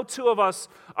of us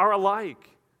are alike.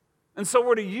 And so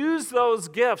we're to use those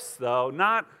gifts, though,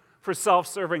 not for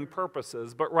self-serving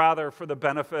purposes, but rather for the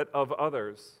benefit of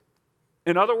others.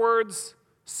 In other words,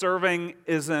 serving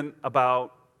isn't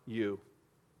about you.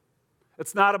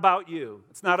 It's not about you.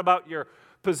 It's not about your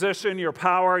position, your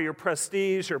power, your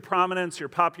prestige, your prominence, your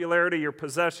popularity, your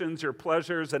possessions, your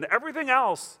pleasures, and everything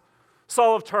else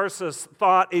Saul of Tarsus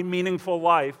thought a meaningful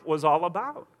life was all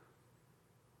about.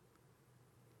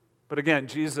 But again,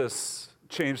 Jesus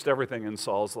changed everything in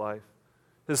Saul's life.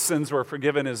 His sins were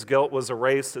forgiven, his guilt was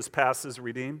erased, his past is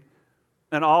redeemed.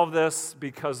 And all of this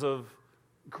because of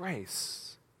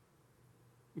grace.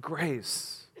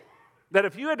 Grace. That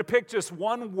if you had to pick just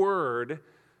one word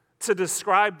to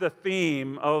describe the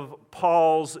theme of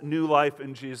Paul's new life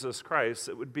in Jesus Christ,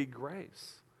 it would be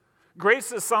grace.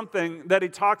 Grace is something that he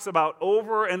talks about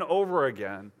over and over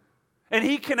again. And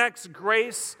he connects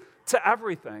grace to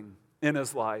everything in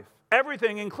his life.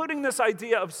 Everything, including this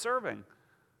idea of serving.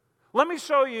 Let me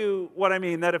show you what I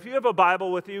mean, that if you have a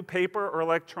Bible with you, paper or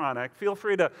electronic, feel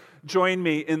free to join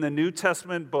me in the New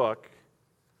Testament book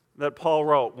that Paul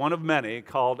wrote, one of many,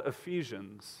 called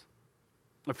Ephesians.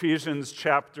 Ephesians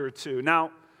chapter 2.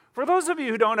 Now, for those of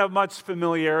you who don't have much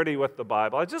familiarity with the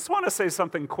Bible, I just want to say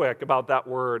something quick about that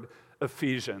word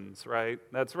Ephesians, right?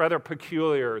 That's rather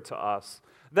peculiar to us.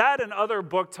 That and other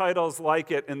book titles like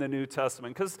it in the New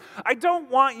Testament, because I don't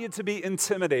want you to be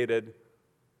intimidated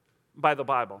by the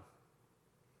Bible.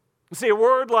 See, a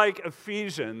word like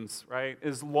Ephesians, right,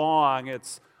 is long,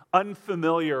 it's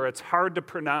unfamiliar, it's hard to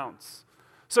pronounce.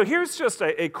 So here's just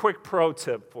a quick pro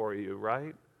tip for you,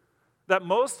 right? That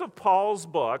most of Paul's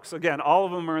books, again, all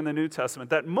of them are in the New Testament,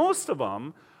 that most of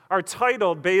them are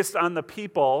titled based on the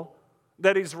people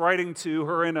that he's writing to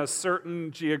who are in a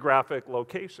certain geographic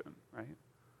location, right?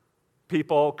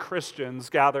 People, Christians,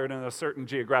 gathered in a certain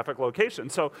geographic location.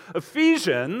 So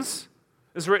Ephesians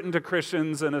is written to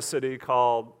Christians in a city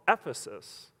called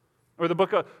Ephesus. Or the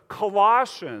book of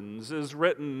Colossians is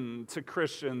written to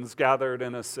Christians gathered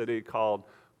in a city called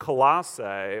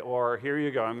Colossae. Or here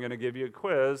you go, I'm going to give you a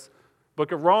quiz.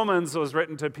 Book of Romans was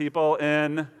written to people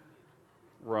in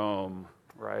Rome,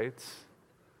 right?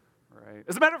 Right.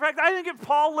 As a matter of fact, I think if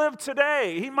Paul lived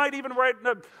today, he might even write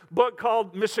a book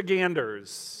called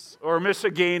Michiganders or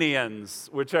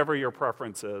Michiganians, whichever your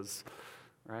preference is,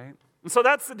 right? And so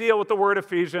that's the deal with the word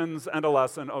Ephesians and a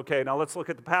lesson. Okay, now let's look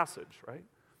at the passage, right?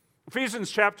 Ephesians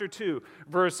chapter 2,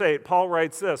 verse 8, Paul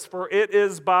writes this, "For it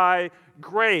is by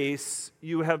grace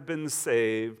you have been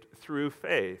saved through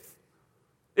faith.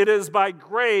 It is by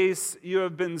grace you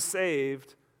have been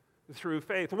saved through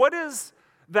faith. What is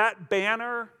that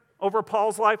banner over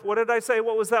Paul's life? What did I say?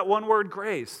 What was that one word?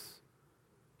 Grace.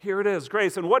 Here it is,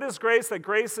 grace. And what is grace? That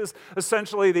grace is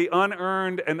essentially the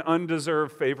unearned and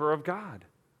undeserved favor of God.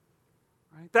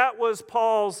 Right? That was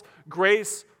Paul's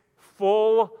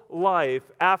graceful life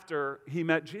after he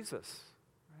met Jesus.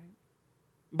 Right?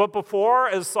 But before,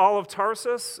 as Saul of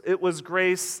Tarsus, it was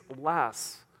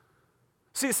graceless.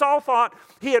 See, Saul thought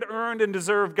he had earned and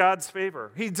deserved God's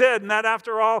favor. He did, and that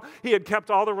after all, he had kept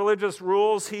all the religious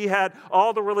rules. He had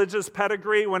all the religious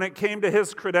pedigree. When it came to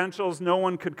his credentials, no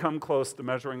one could come close to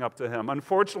measuring up to him.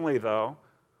 Unfortunately, though,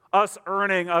 us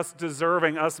earning, us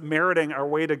deserving, us meriting our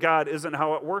way to God isn't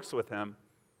how it works with him.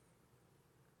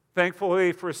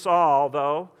 Thankfully for Saul,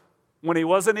 though, when he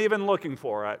wasn't even looking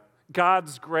for it,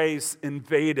 God's grace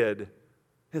invaded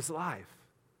his life.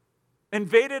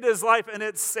 Invaded his life, and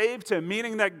it saved him,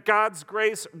 meaning that God's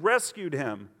grace rescued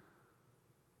him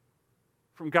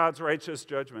from God's righteous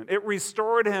judgment. It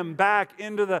restored him back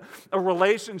into a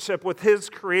relationship with his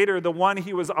Creator, the one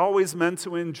he was always meant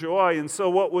to enjoy. And so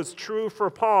what was true for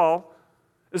Paul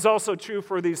is also true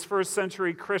for these first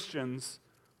century Christians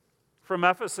from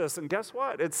Ephesus. And guess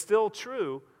what? It's still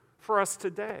true for us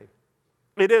today.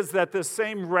 It is that this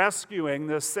same rescuing,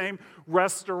 this same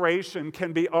restoration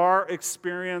can be our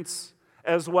experience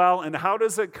as well. And how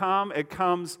does it come? It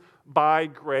comes by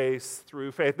grace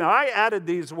through faith. Now, I added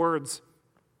these words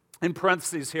in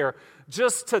parentheses here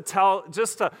just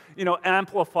to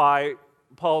amplify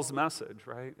Paul's message,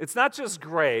 right? It's not just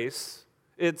grace,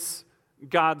 it's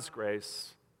God's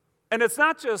grace. And it's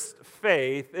not just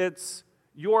faith, it's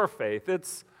your faith,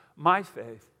 it's my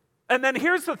faith. And then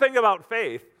here's the thing about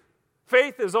faith.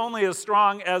 Faith is only as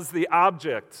strong as the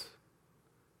object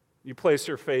you place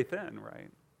your faith in,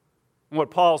 right? And what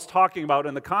Paul's talking about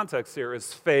in the context here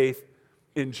is faith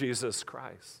in Jesus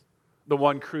Christ, the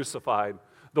one crucified,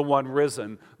 the one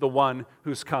risen, the one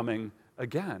who's coming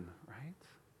again, right?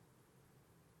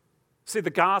 See, the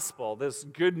gospel, this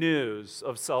good news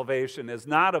of salvation, is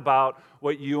not about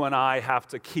what you and I have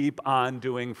to keep on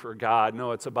doing for God.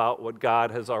 No, it's about what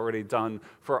God has already done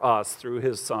for us through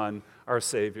his Son, our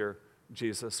Savior,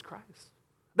 Jesus Christ.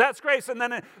 That's grace. And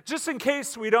then just in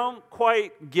case we don't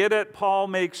quite get it, Paul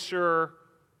makes sure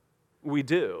we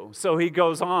do. So he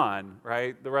goes on,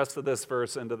 right, the rest of this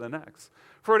verse into the next.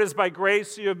 For it is by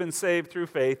grace you have been saved through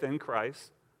faith in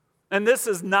Christ. And this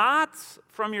is not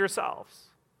from yourselves.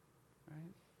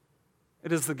 Right?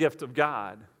 It is the gift of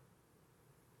God.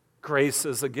 Grace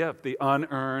is a gift, the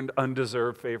unearned,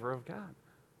 undeserved favor of God.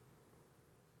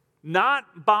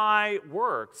 Not by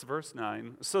works, verse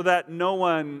 9, so that no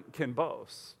one can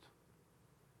boast,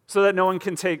 so that no one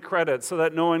can take credit, so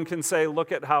that no one can say,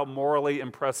 look at how morally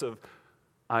impressive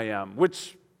I am,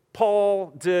 which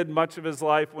Paul did much of his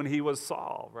life when he was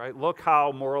Saul, right? Look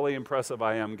how morally impressive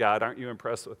I am, God. Aren't you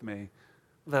impressed with me?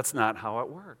 That's not how it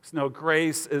works. No,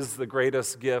 grace is the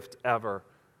greatest gift ever.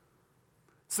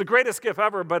 It's the greatest gift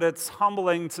ever, but it's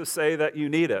humbling to say that you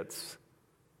need it.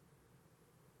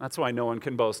 That's why no one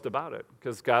can boast about it,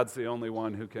 because God's the only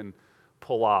one who can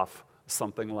pull off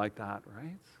something like that,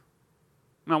 right?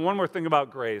 Now, one more thing about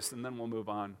grace, and then we'll move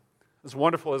on. As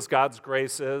wonderful as God's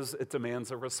grace is, it demands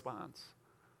a response.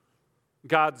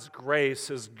 God's grace,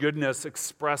 his goodness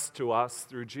expressed to us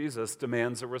through Jesus,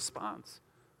 demands a response.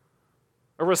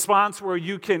 A response where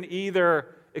you can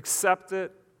either accept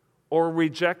it or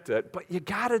reject it, but you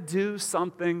got to do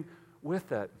something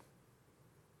with it.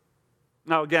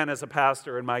 Now, again, as a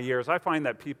pastor in my years, I find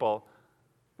that people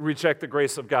reject the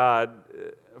grace of God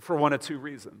for one of two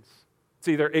reasons. It's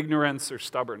either ignorance or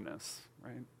stubbornness,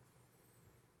 right?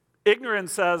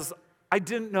 Ignorance says, I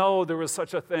didn't know there was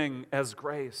such a thing as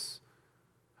grace.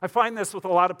 I find this with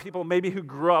a lot of people maybe who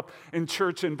grew up in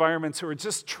church environments who are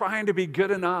just trying to be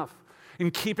good enough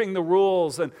in keeping the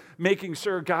rules and making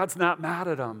sure God's not mad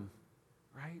at them,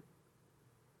 right?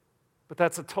 But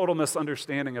that's a total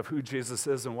misunderstanding of who Jesus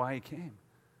is and why he came.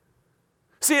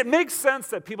 See, it makes sense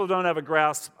that people don't have a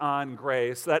grasp on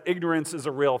grace, that ignorance is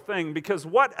a real thing, because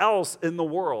what else in the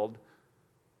world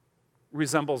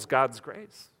resembles God's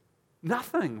grace?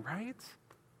 Nothing, right?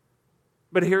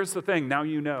 But here's the thing, now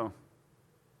you know.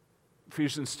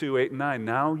 Ephesians 2, 8 and 9,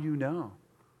 now you know.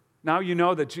 Now you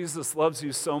know that Jesus loves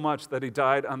you so much that he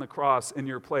died on the cross in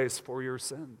your place for your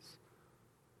sins.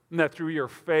 And that through your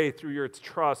faith, through your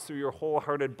trust, through your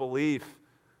wholehearted belief,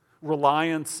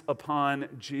 reliance upon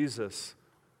Jesus,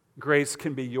 grace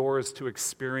can be yours to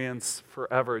experience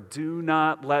forever. Do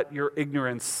not let your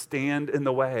ignorance stand in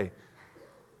the way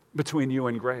between you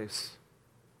and grace.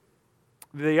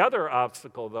 The other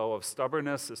obstacle, though, of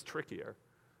stubbornness is trickier.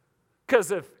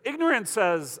 Because if ignorance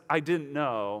says, I didn't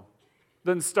know,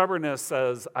 then stubbornness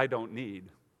says, I don't need.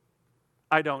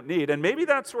 I don't need. And maybe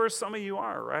that's where some of you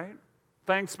are, right?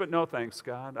 Thanks, but no thanks,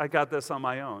 God. I got this on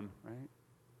my own, right?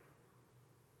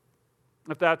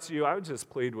 If that's you, I would just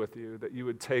plead with you that you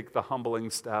would take the humbling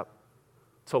step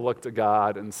to look to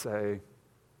God and say,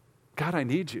 God, I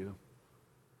need you.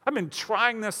 I've been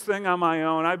trying this thing on my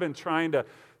own. I've been trying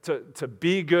to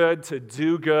be good, to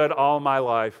do good all my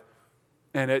life,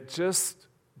 and it just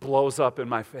blows up in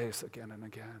my face again and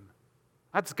again.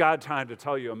 That's God trying to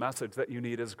tell you a message that you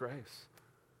need His grace.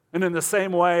 And in the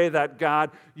same way that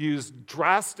God used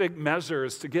drastic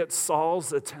measures to get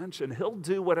Saul's attention, He'll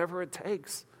do whatever it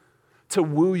takes to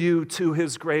woo you to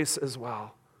His grace as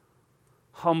well.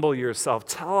 Humble yourself.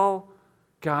 Tell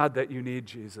God that you need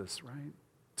Jesus, right?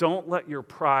 Don't let your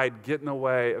pride get in the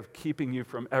way of keeping you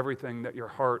from everything that your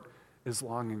heart is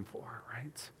longing for,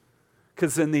 right?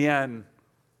 Because in the end,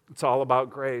 it's all about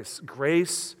grace.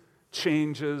 Grace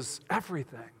changes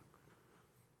everything.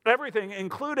 Everything,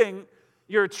 including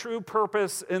your true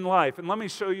purpose in life. And let me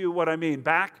show you what I mean.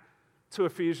 Back to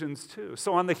Ephesians 2.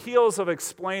 So on the heels of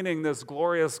explaining this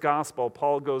glorious gospel,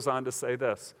 Paul goes on to say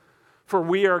this: for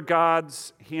we are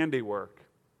God's handiwork,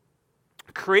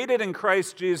 created in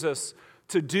Christ Jesus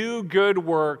to do good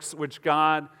works which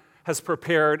God has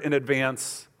prepared in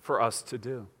advance for us to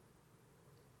do.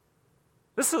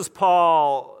 This is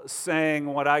Paul saying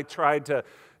what I tried to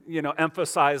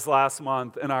emphasize last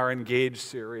month in our Engage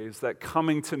series, that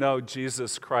coming to know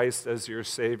Jesus Christ as your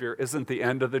Savior isn't the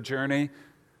end of the journey,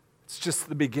 it's just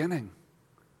the beginning.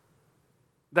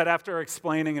 That after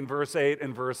explaining in verse 8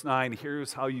 and verse 9,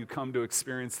 here's how you come to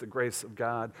experience the grace of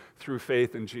God through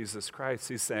faith in Jesus Christ,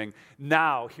 he's saying,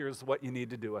 now here's what you need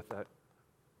to do with it,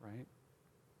 right?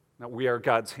 Now we are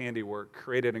God's handiwork,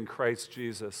 created in Christ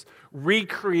Jesus,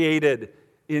 recreated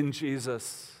in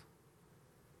Jesus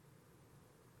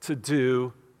to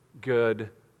do good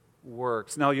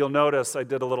works. Now you'll notice I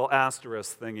did a little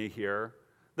asterisk thingy here,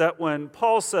 that when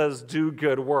Paul says do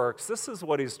good works, this is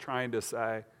what he's trying to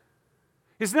say.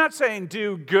 He's not saying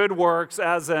do good works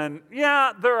as in,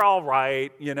 yeah, they're all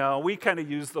right. We kind of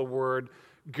use the word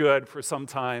good for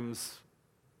sometimes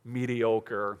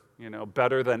mediocre,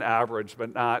 better than average,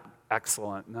 but not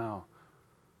excellent. No.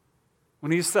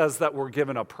 When he says that we're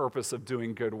given a purpose of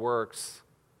doing good works,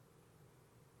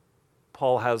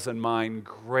 Paul has in mind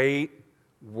great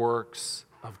works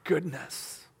of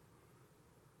goodness.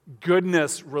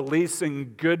 Goodness,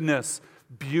 releasing goodness,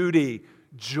 beauty,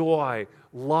 joy,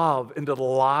 love into the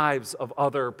lives of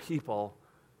other people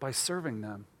by serving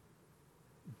them.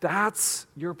 That's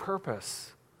your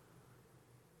purpose.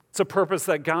 It's a purpose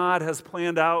that God has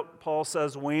planned out, Paul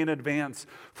says, way in advance,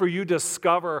 for you to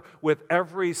discover with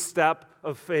every step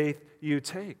of faith you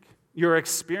take. Your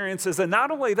experiences, and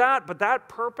not only that, but that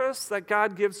purpose that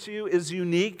God gives to you is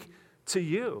unique to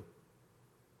you.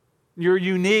 Your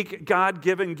unique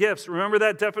God-given gifts. Remember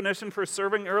that definition for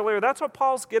serving earlier? That's what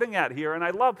Paul's getting at here, and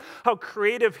I love how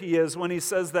creative he is when he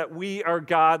says that we are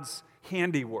God's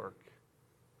handiwork.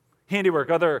 Handiwork.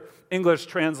 Other English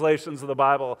translations of the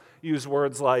Bible use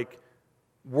words like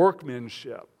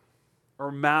workmanship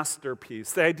or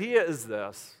masterpiece. The idea is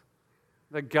this: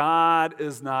 that God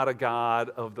is not a God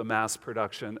of the mass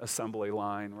production assembly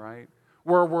line, right?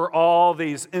 Where we're all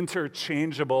these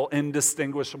interchangeable,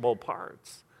 indistinguishable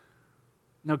parts.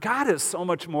 No, God is so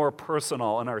much more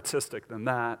personal and artistic than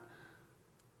that.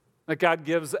 That God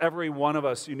gives every one of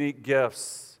us unique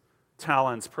gifts,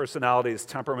 talents, personalities,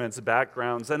 temperaments,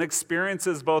 backgrounds, and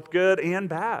experiences both good and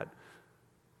bad.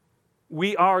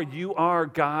 You are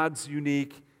God's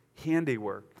unique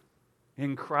handiwork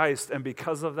in Christ, and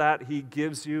because of that, He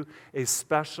gives you a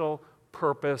special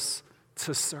purpose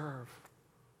to serve.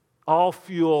 All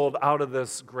fueled out of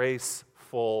this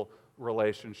graceful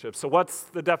relationship. So what's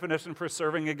the definition for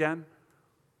serving again?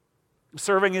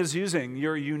 Serving is using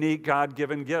your unique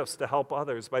God-given gifts to help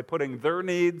others by putting their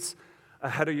needs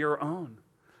ahead of your own.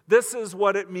 This is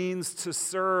what it means to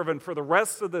serve, and for the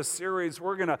rest of this series,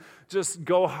 we're going to just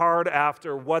go hard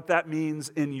after what that means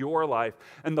in your life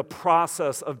and the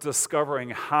process of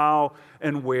discovering how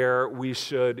and where we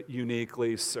should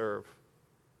uniquely serve.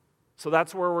 So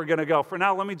that's where we're going to go. For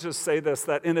now, let me just say this,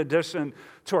 that in addition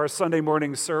to our Sunday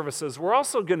morning services, we're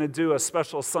also going to do a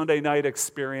special Sunday night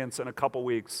experience in a couple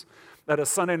weeks at a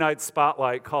Sunday night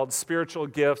spotlight called Spiritual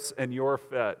Gifts and Your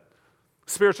Fit.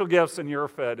 Spiritual Gifts and Your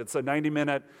Fit. It's a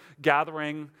 90-minute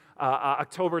gathering,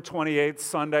 October 28th,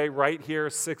 Sunday, right here,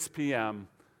 6 p.m.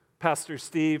 Pastor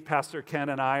Steve, Pastor Ken,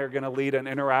 and I are going to lead an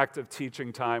interactive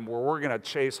teaching time where we're going to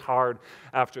chase hard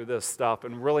after this stuff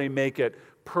and really make it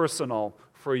personal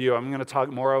for you. I'm going to talk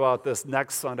more about this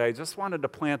next Sunday. I just wanted to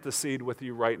plant the seed with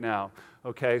you right now.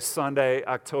 Okay, Sunday,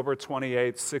 October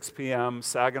 28th, 6 p.m.,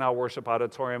 Saginaw Worship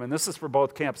Auditorium. And this is for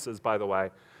both campuses, by the way,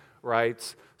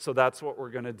 right? So that's what we're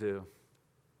going to do.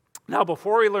 Now,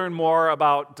 before we learn more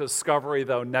about Discovery,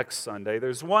 though, next Sunday,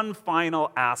 there's one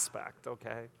final aspect,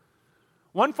 okay?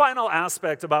 One final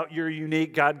aspect about your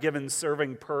unique God-given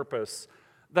serving purpose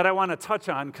that I want to touch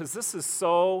on because this is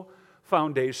so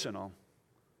foundational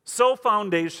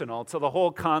to the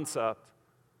whole concept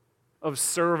of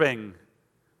serving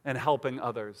and helping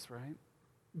others, right?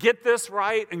 Get this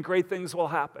right and great things will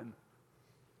happen.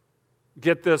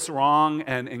 Get this wrong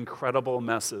and incredible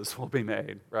messes will be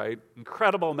made, right?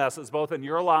 Incredible messes, both in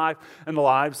your life and the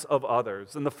lives of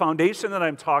others. And the foundation that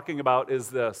I'm talking about is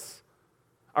this: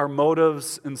 our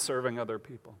motives in serving other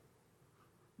people.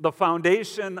 The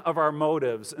foundation of our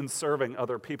motives in serving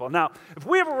other people. Now, if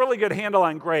we have a really good handle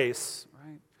on grace,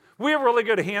 right? We have a really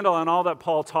good handle on all that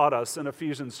Paul taught us in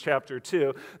Ephesians chapter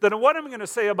 2, then what I'm going to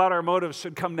say about our motives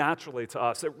should come naturally to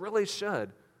us. It really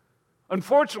should.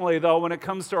 Unfortunately, though, when it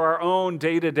comes to our own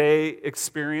day-to-day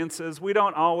experiences, we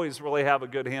don't always really have a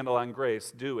good handle on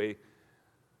grace, do we?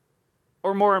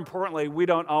 Or more importantly, we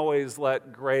don't always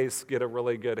let grace get a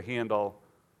really good handle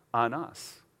on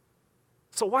us.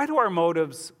 So why do our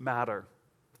motives matter?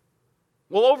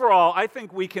 Well, overall, I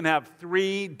think we can have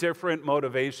 3 different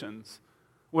motivations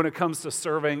when it comes to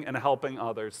serving and helping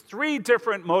others. 3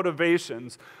 different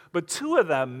motivations, but 2 of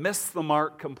them miss the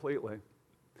mark completely.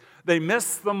 They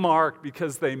miss the mark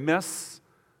because they miss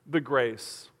the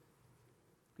grace.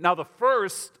 Now, the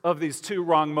first of these 2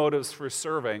 wrong motives for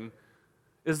serving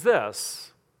is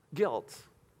this: guilt.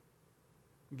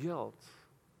 Guilt.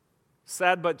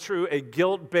 Sad but true, a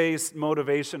guilt-based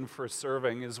motivation for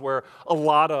serving is where a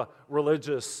lot of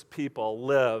religious people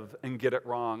live and get it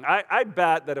wrong. I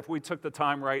bet that if we took the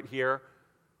time right here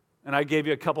and I gave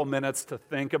you a couple minutes to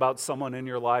think about someone in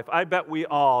your life, I bet we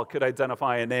all could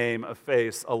identify a name, a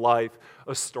face, a life,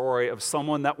 a story of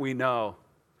someone that we know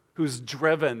who's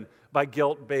driven by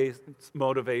guilt-based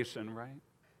motivation, right?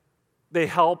 They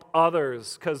help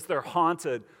others because they're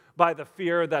haunted by the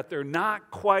fear that they're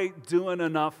not quite doing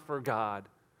enough for God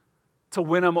to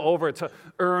win them over, to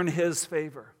earn His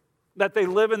favor. That they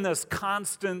live in this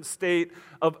constant state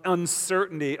of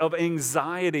uncertainty, of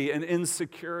anxiety and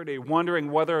insecurity,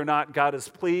 wondering whether or not God is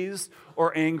pleased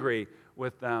or angry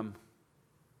with them.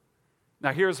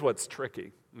 Now, here's what's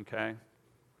tricky, okay?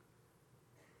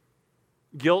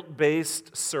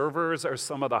 Guilt-based servers are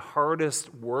some of the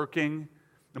hardest working,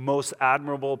 the most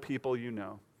admirable people you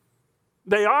know.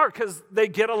 They are, because they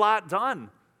get a lot done.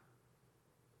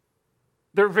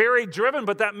 They're very driven,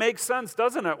 but that makes sense,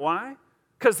 doesn't it? Why?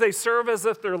 Because they serve as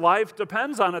if their life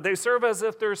depends on it. They serve as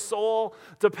if their soul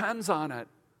depends on it.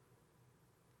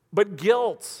 But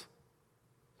guilt,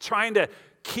 trying to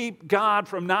keep God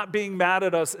from not being mad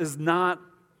at us, is not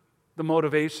the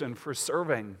motivation for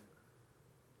serving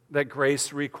that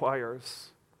grace requires.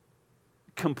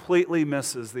 Completely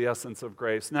misses the essence of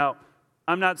grace. Now,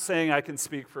 I'm not saying I can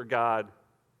speak for God,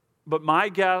 but my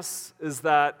guess is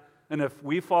that, and if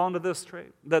we fall into this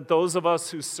trait, that those of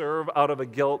us who serve out of a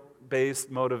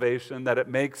guilt-based motivation, that it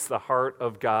makes the heart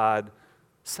of God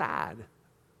sad.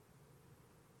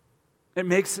 It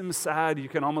makes Him sad. You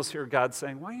can almost hear God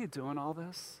saying, "Why are you doing all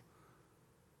this?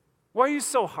 Why are you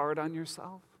so hard on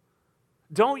yourself?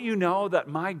 Don't you know that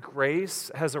my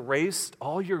grace has erased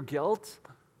all your guilt?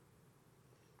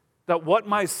 That what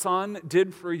my Son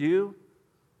did for you,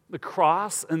 the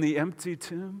cross and the empty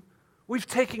tomb, we've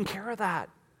taken care of that.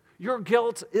 Your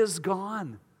guilt is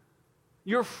gone.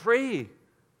 You're free."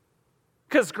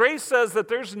 Because grace says that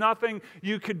there's nothing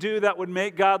you could do that would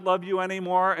make God love you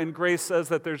anymore, and grace says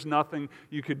that there's nothing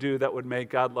you could do that would make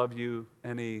God love you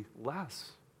any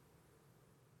less.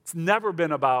 It's never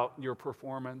been about your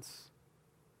performance.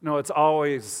 No, it's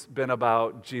always been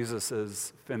about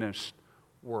Jesus' finished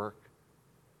work.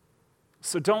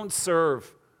 So don't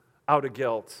serve out of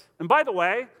guilt. And by the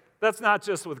way, that's not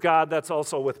just with God, that's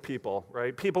also with people,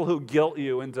 right? People who guilt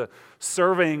you into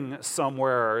serving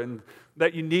somewhere and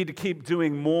that you need to keep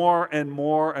doing more and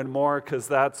more and more because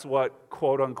that's what,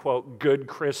 quote unquote, good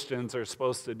Christians are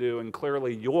supposed to do, and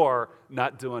clearly you're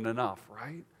not doing enough,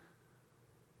 right?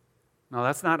 No,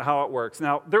 that's not how it works.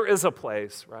 Now, there is a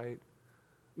place, right?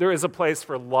 There is a place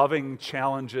for loving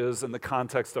challenges in the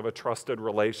context of a trusted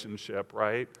relationship,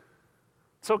 right?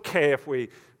 It's okay if we,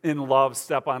 in love,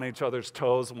 step on each other's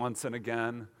toes once and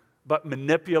again, but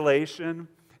manipulation,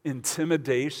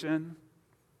 intimidation,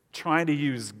 trying to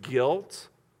use guilt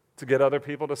to get other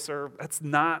people to serve, that's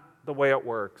not the way it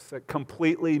works. It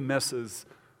completely misses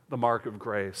the mark of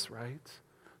grace, right?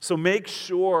 So make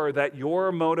sure that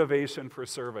your motivation for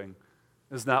serving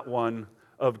is not one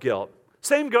of guilt.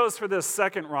 Same goes for this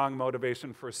second wrong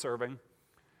motivation for serving,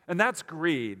 and that's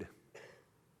greed.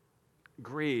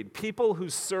 Greed. People who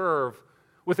serve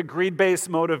with a greed-based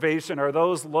motivation are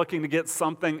those looking to get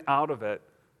something out of it.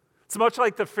 It's much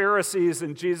like the Pharisees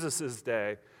in Jesus'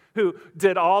 day, who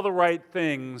did all the right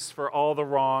things for all the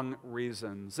wrong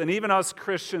reasons. And even us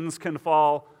Christians can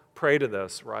fall prey to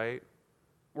this, right?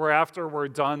 Where after we're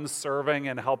done serving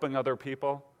and helping other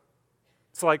people,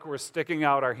 it's like we're sticking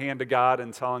out our hand to God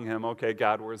and telling him, okay,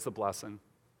 God, where's the blessing?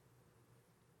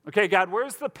 Okay, God,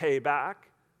 where's the payback?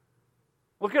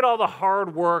 Look at all the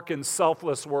hard work and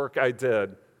selfless work I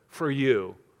did for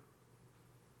you.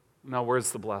 Now,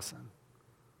 where's the blessing?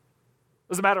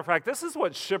 As a matter of fact, this is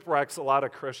what shipwrecks a lot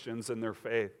of Christians in their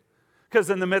faith. Because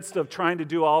in the midst of trying to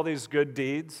do all these good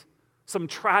deeds, some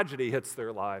tragedy hits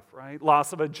their life, right?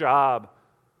 Loss of a job,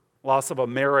 loss of a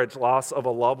marriage, loss of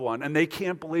a loved one. And they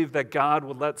can't believe that God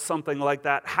would let something like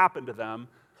that happen to them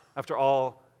after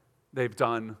all they've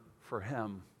done for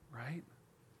him, right?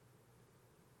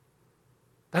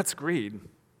 That's greed.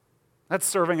 That's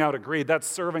serving out of greed. That's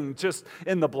serving just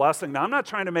in the blessing. Now, I'm not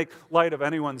trying to make light of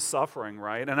anyone's suffering,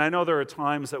 right? And I know there are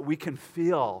times that we can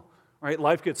feel, right?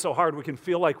 Life gets so hard, we can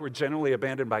feel like we're generally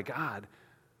abandoned by God.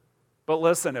 But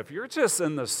listen, if you're just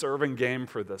in the serving game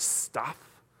for the stuff,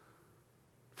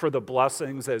 for the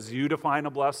blessings, as you define a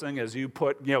blessing, as you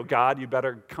put, God, you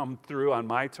better come through on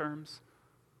my terms,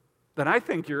 then I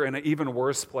think you're in an even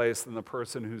worse place than the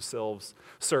person who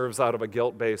serves out of a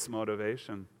guilt-based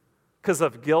motivation. Because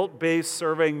if guilt-based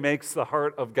serving makes the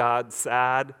heart of God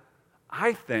sad,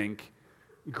 I think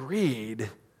greed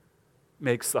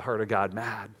makes the heart of God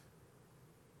mad.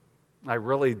 I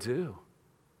really do.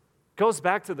 It goes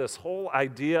back to this whole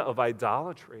idea of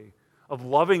idolatry, of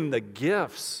loving the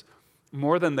gifts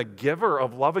more than the giver,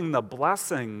 of loving the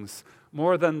blessings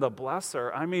more than the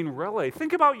blesser. I mean, really,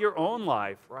 think about your own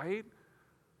life, right?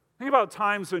 Think about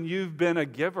times when you've been a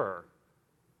giver.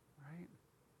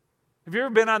 Have you ever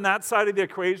been on that side of the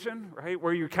equation, right,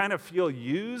 where you kind of feel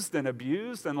used and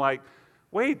abused and like,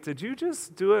 wait, did you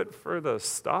just do it for the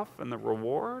stuff and the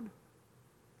reward?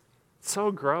 It's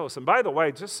so gross. And by the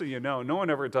way, just so you know, no one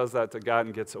ever does that to God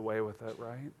and gets away with it,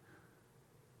 right?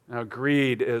 Now,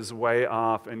 greed is way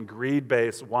off, and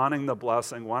greed-based, wanting the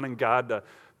blessing, wanting God to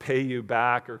pay you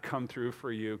back or come through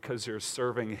for you because you're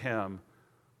serving him,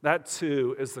 that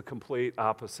too is the complete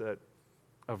opposite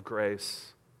of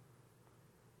grace.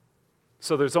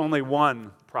 So there's only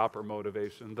one proper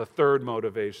motivation, the third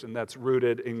motivation that's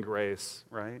rooted in grace,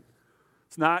 right?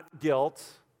 It's not guilt,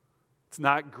 it's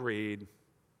not greed,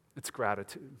 it's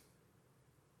gratitude.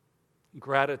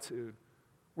 Gratitude,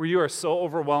 where you are so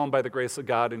overwhelmed by the grace of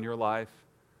God in your life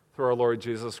through our Lord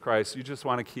Jesus Christ, you just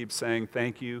want to keep saying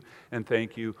thank you and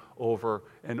thank you over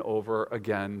and over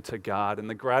again to God. And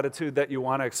the gratitude that you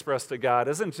want to express to God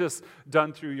isn't just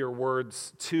done through your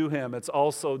words to him, it's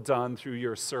also done through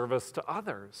your service to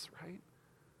others, right?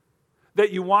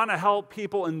 That you want to help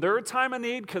people in their time of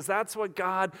need because that's what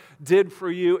God did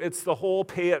for you. It's the whole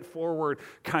pay it forward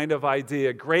kind of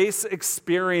idea. Grace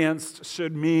experienced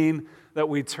should mean that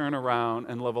we turn around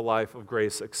and live a life of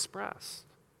grace expressed.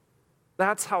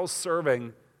 That's how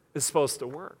serving is supposed to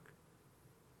work.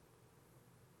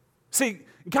 See,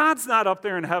 God's not up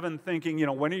there in heaven thinking,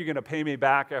 when are you going to pay me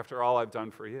back after all I've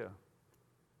done for you?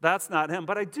 That's not him.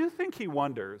 But I do think he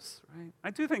wonders, right?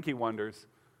 I do think he wonders,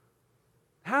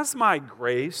 has my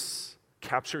grace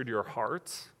captured your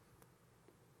heart?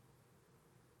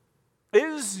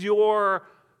 Is your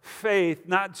faith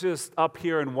not just up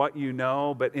here in what you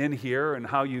know, but in here and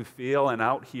how you feel and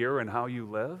out here and how you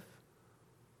live?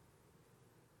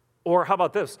 Or how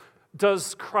about this?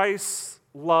 Does Christ's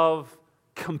love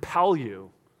compel you?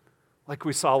 Like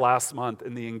we saw last month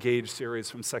in the Engage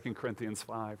series from 2 Corinthians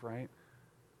 5, right?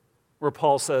 Where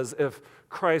Paul says, if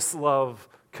Christ's love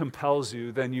compels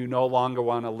you, then you no longer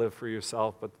want to live for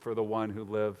yourself, but for the one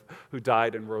who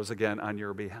died and rose again on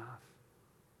your behalf.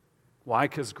 Why?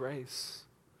 Because grace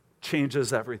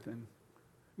changes everything.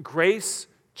 Grace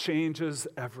changes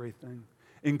everything,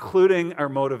 including our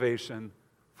motivation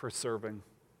for serving.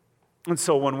 And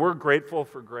so when we're grateful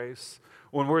for grace,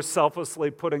 when we're selflessly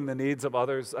putting the needs of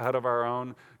others ahead of our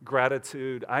own,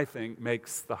 gratitude, I think,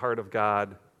 makes the heart of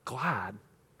God glad.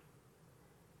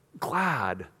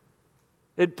 Glad.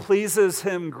 It pleases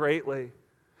him greatly.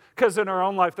 Because in our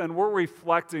own life, then, we're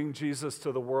reflecting Jesus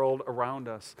to the world around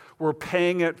us. We're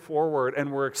paying it forward,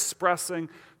 and we're expressing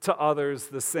to others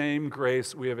the same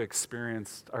grace we have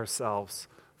experienced ourselves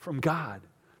from God.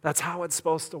 That's how it's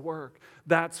supposed to work.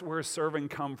 That's where serving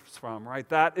comes from, right?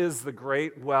 That is the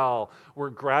great well where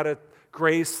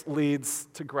grace leads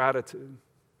to gratitude.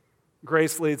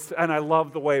 Grace leads to, and I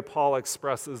love the way Paul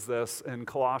expresses this in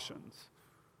Colossians.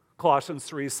 Colossians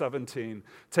 3:17.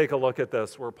 Take a look at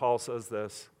this where Paul says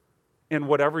this. In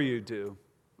whatever you do,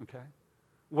 okay?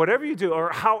 Whatever you do,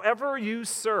 or however you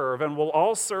serve, and we'll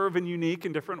all serve in unique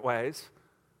and different ways,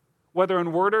 whether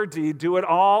in word or deed, do it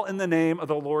all in the name of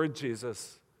the Lord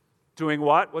Jesus. Doing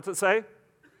what? What's it say?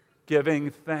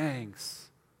 Giving thanks.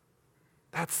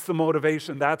 That's the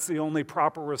motivation. That's the only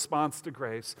proper response to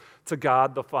grace, to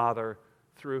God the Father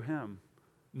through him.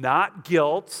 Not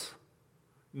guilt,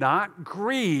 not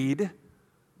greed,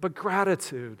 but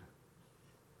gratitude.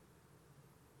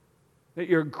 That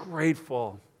you're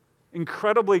grateful,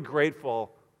 incredibly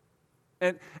grateful.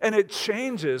 And it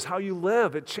changes how you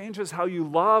live. It changes how you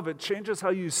love. It changes how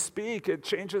you speak. It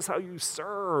changes how you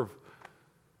serve.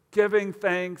 Giving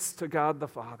thanks to God the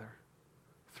Father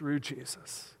through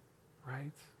Jesus,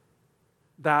 right?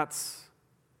 That's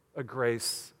a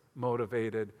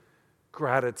grace-motivated,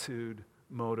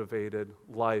 gratitude-motivated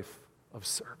life of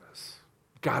service.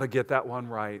 Got to get that one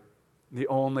right. The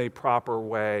only proper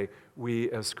way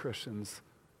we as Christians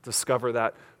discover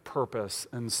that purpose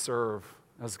and serve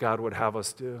as God would have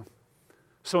us do.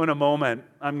 So in a moment,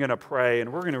 I'm going to pray,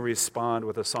 and we're going to respond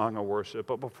with a song of worship.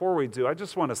 But before we do, I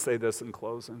just want to say this in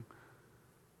closing.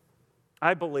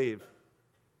 I believe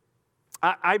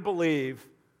that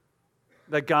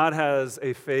God has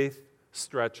a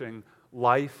faith-stretching,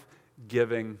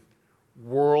 life-giving,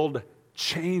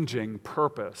 world-changing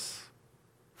purpose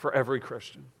for every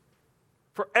Christian.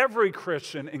 For every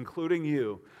Christian, including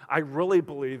you, I really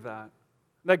believe that.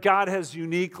 That God has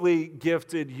uniquely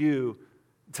gifted you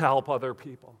to help other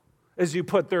people as you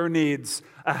put their needs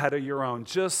ahead of your own,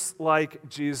 just like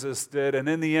Jesus did. And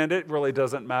in the end, it really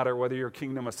doesn't matter whether your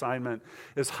kingdom assignment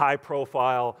is high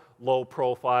profile, low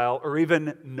profile, or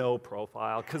even no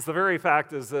profile, because the very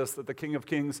fact is this, that the King of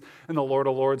Kings and the Lord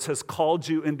of Lords has called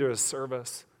you into his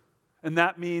service. And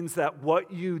that means that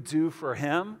what you do for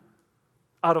him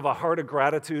out of a heart of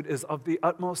gratitude is of the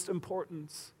utmost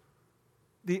importance.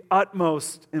 The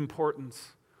utmost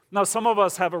importance. Now, some of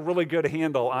us have a really good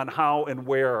handle on how and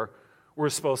where we're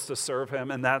supposed to serve him,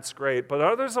 and that's great. But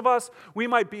others of us, we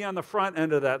might be on the front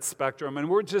end of that spectrum, and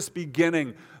we're just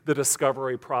beginning the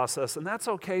discovery process, and that's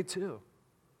okay too.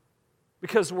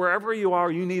 Because wherever you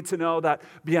are, you need to know that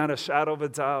beyond a shadow of a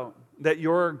doubt, that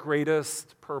your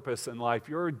greatest purpose in life,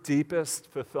 your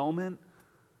deepest fulfillment,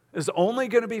 is only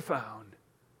going to be found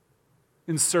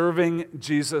in serving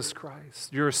Jesus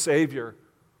Christ, your Savior,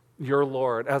 your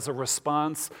Lord, as a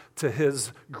response to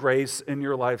his grace in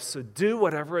your life. So do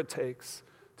whatever it takes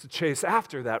to chase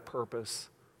after that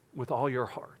purpose with all your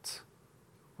heart.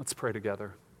 Let's pray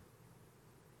together.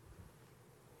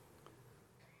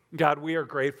 God, we are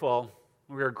grateful.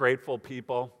 We are grateful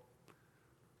people.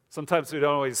 Sometimes we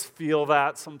don't always feel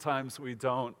that. Sometimes we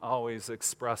don't always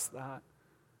express that.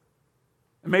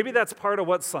 And maybe that's part of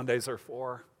what Sundays are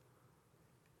for,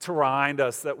 to remind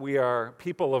us that we are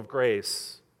people of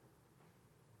grace,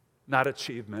 not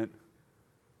achievement.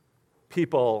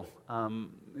 People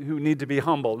who need to be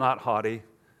humble, not haughty,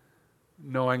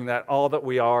 knowing that all that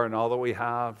we are and all that we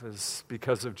have is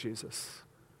because of Jesus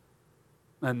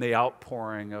and the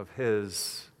outpouring of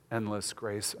his endless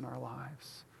grace in our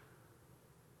lives.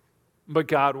 But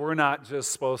God, we're not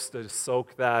just supposed to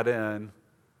soak that in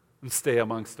and stay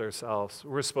amongst ourselves.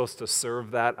 We're supposed to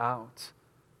serve that out,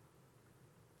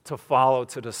 to follow,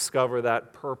 to discover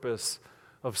that purpose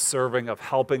of serving, of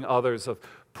helping others, of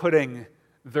putting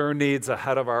their needs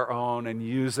ahead of our own and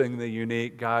using the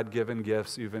unique God-given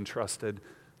gifts you've entrusted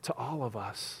to all of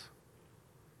us.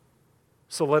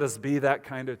 So let us be that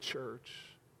kind of church.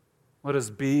 Let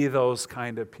us be those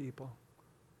kind of people.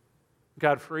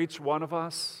 God, for each one of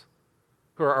us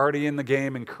who are already in the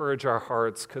game, encourage our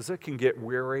hearts, because it can get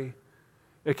weary.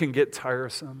 It can get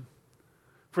tiresome.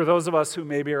 For those of us who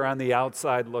maybe are on the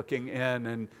outside looking in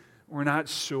and we're not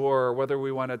sure whether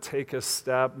we want to take a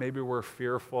step, maybe we're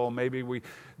fearful, maybe we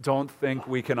don't think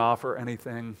we can offer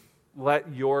anything,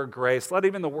 let your grace, let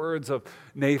even the words of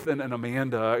Nathan and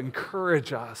Amanda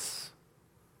encourage us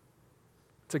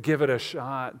to give it a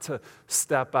shot, to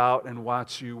step out and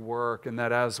watch you work, and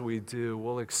that as we do,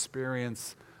 we'll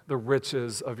experience the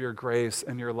riches of your grace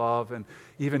and your love in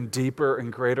even deeper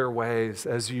and greater ways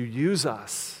as you use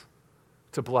us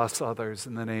to bless others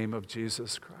in the name of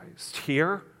Jesus Christ,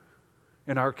 here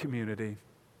in our community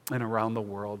and around the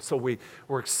world. So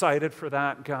we're excited for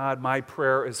that, God. My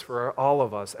prayer is for all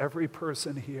of us, every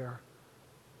person here,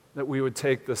 that we would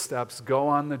take the steps, go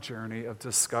on the journey of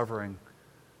discovering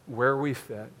where we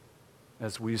fit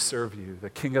as we serve you, the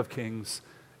King of Kings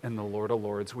and the Lord of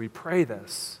Lords. We pray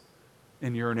this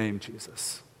in your name,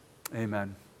 Jesus.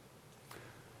 Amen.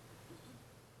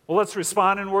 Well, let's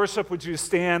respond in worship. Would you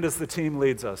stand as the team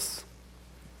leads us?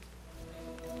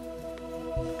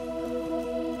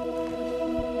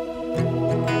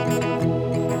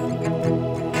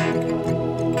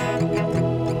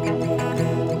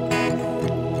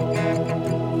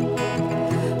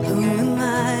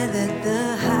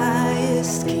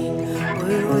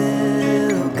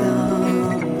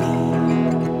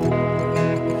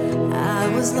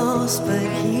 But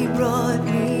he brought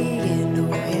me into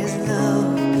his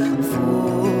love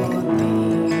for me.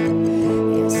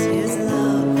 Yes, his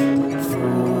love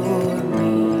for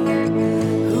me.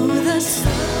 Who the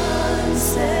Son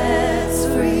sets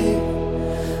free,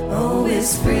 oh,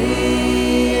 is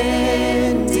free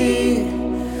indeed.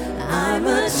 I'm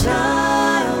a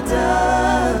child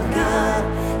of God.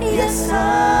 Yes,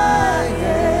 I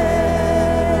am.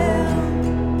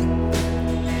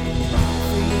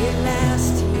 Free at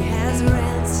last.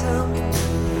 Ransom,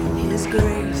 his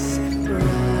grace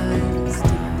runs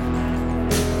deep.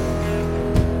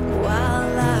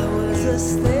 While I was a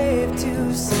slave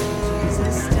to sin,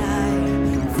 Jesus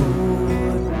died for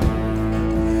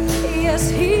me. Yes,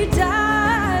 he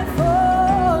died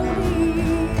for me.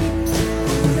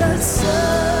 The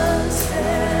Son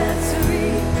sets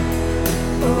free,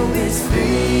 oh, it's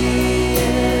free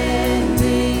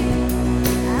indeed.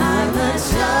 I'm a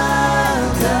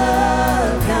child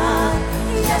of God.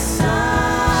 Yes, I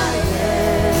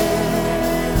am.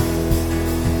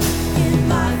 In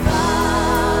my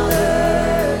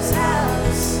Father's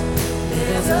house,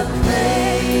 there's a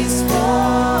place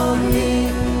for me.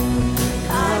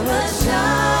 I'm a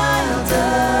child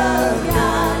of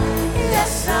God.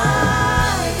 Yes, I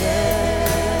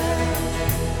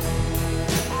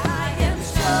am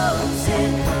chosen,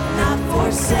 not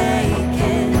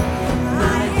forsaken.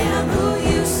 I am who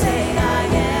you say I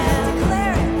am.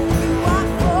 Declare it. You are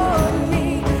for me,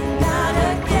 not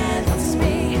against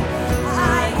me.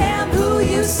 I am who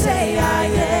you say I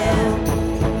am.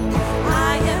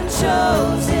 I am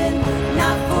chosen,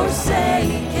 not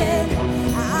forsaken.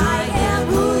 I am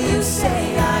who you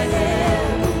say I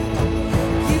am.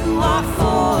 You are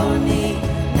for me,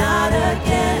 not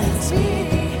against me.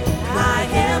 I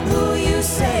am who you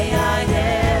say I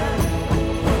am.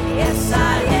 Yes,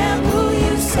 I am who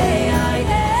you say I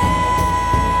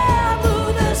am.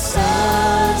 Who the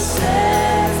Son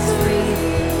sets free,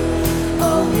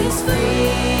 oh, he's free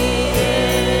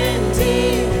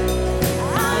indeed.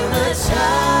 I'm a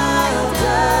child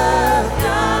of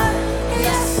God.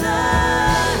 Yes, I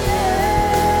am.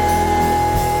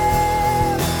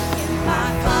 In my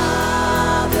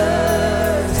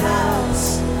Father's house,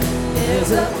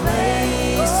 there's a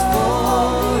place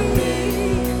for me.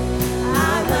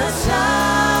 I'm a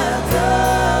child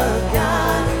of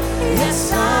God. Yes,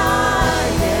 I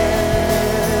am.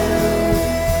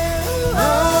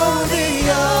 Oh, the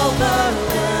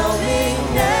overwhelming,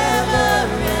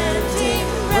 never-ending,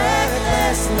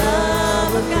 reckless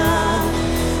love of God.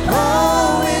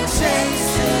 Oh, it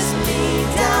chases me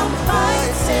down,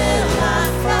 fights till I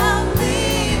found me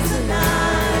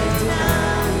tonight.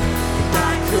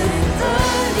 I couldn't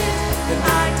earn it, and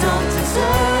I don't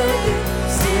deserve it.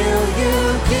 Still, you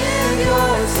give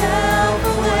yourself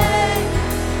away.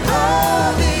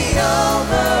 Oh, the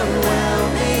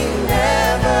overwhelming,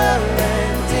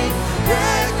 never-ending,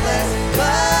 reckless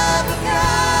love of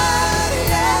God.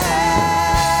 Yeah.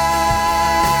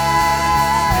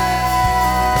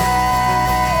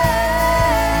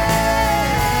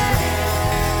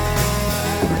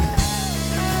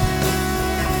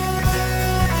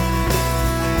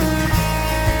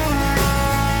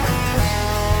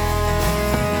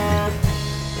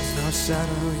 There's no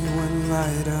shadow you won't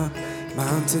light up,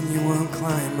 mountain you won't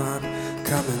climb up,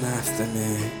 coming after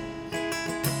me.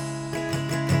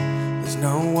 There's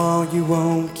no wall you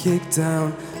won't kick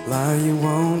down, lie you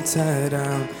won't tear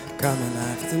down, coming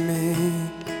after me.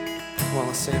 Come on,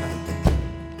 let's sing it.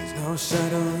 There's no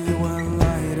shadow you won't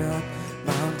light up,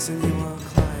 mountain you won't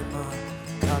climb up,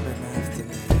 coming after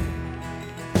me.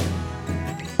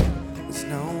 There's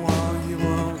no wall you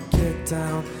won't kick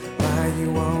down, lie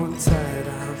you won't tear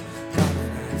down,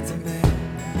 coming after me.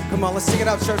 Come on, let's sing it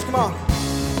out, church, come on.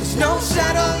 There's no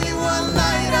shadow you won't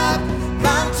light up,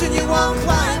 mountain you won't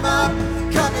climb up,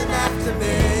 coming after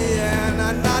me. Yeah,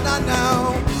 no.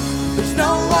 There's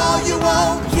no wall you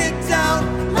won't kick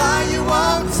down, lie you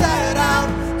won't tear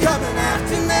down, coming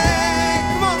after me.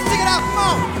 Come on, sing it out, come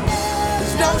on.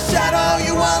 There's no shadow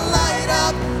you won't light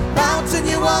up, mountain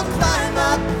you won't climb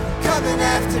up, coming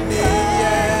after me.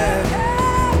 Yeah.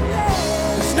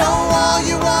 wall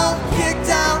you won't kick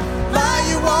down, lie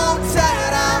you won't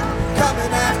tear down,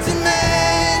 coming after me.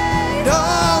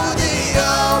 Oh, the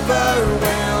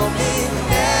overwhelming,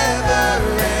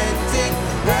 never-ending,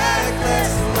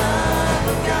 reckless love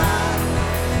of God.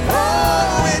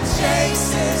 Oh, it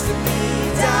chases me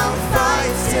down,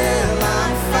 fights till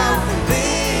I'm found,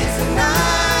 leaves the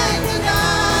 99.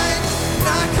 And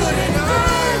I couldn't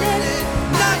earn it,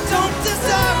 and I don't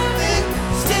deserve it,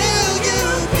 still you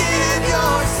give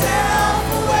yourself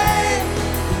away.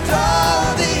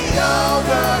 Oh, the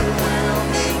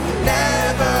overwhelming,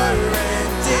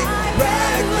 never-ending,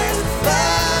 reckless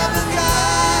love of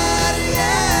God,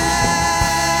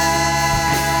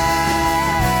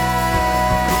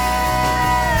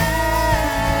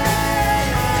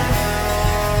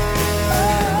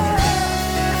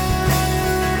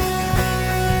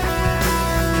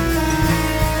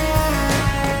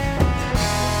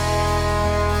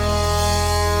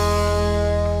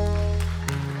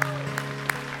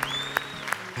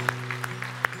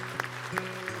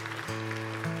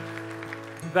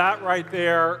 That right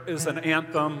there is an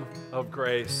anthem of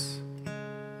grace.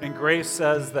 And grace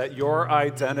says that your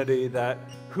identity, that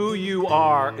who you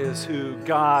are is who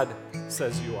God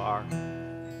says you are.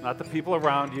 Not the people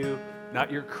around you,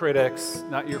 not your critics,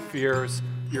 not your fears,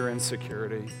 your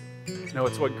insecurity. No,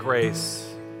 it's what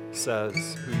grace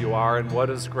says who you are. And what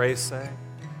does grace say?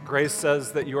 Grace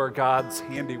says that you are God's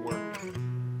handiwork.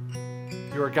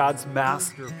 You are God's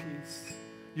masterpiece.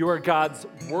 You are God's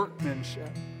workmanship.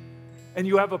 And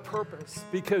you have a purpose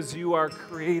because you are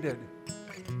created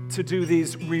to do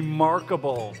these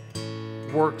remarkable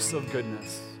works of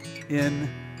goodness in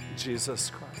Jesus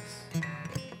Christ.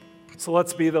 So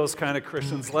let's be those kind of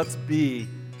Christians. Let's be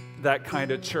that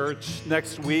kind of church.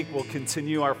 Next week, we'll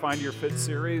continue our Find Your Fit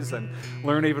series and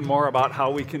learn even more about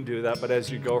how we can do that. But as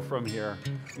you go from here,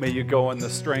 may you go in the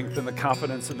strength and the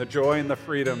confidence and the joy and the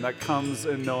freedom that comes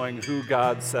in knowing who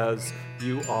God says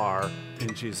you are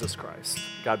in Jesus Christ.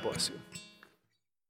 God bless you.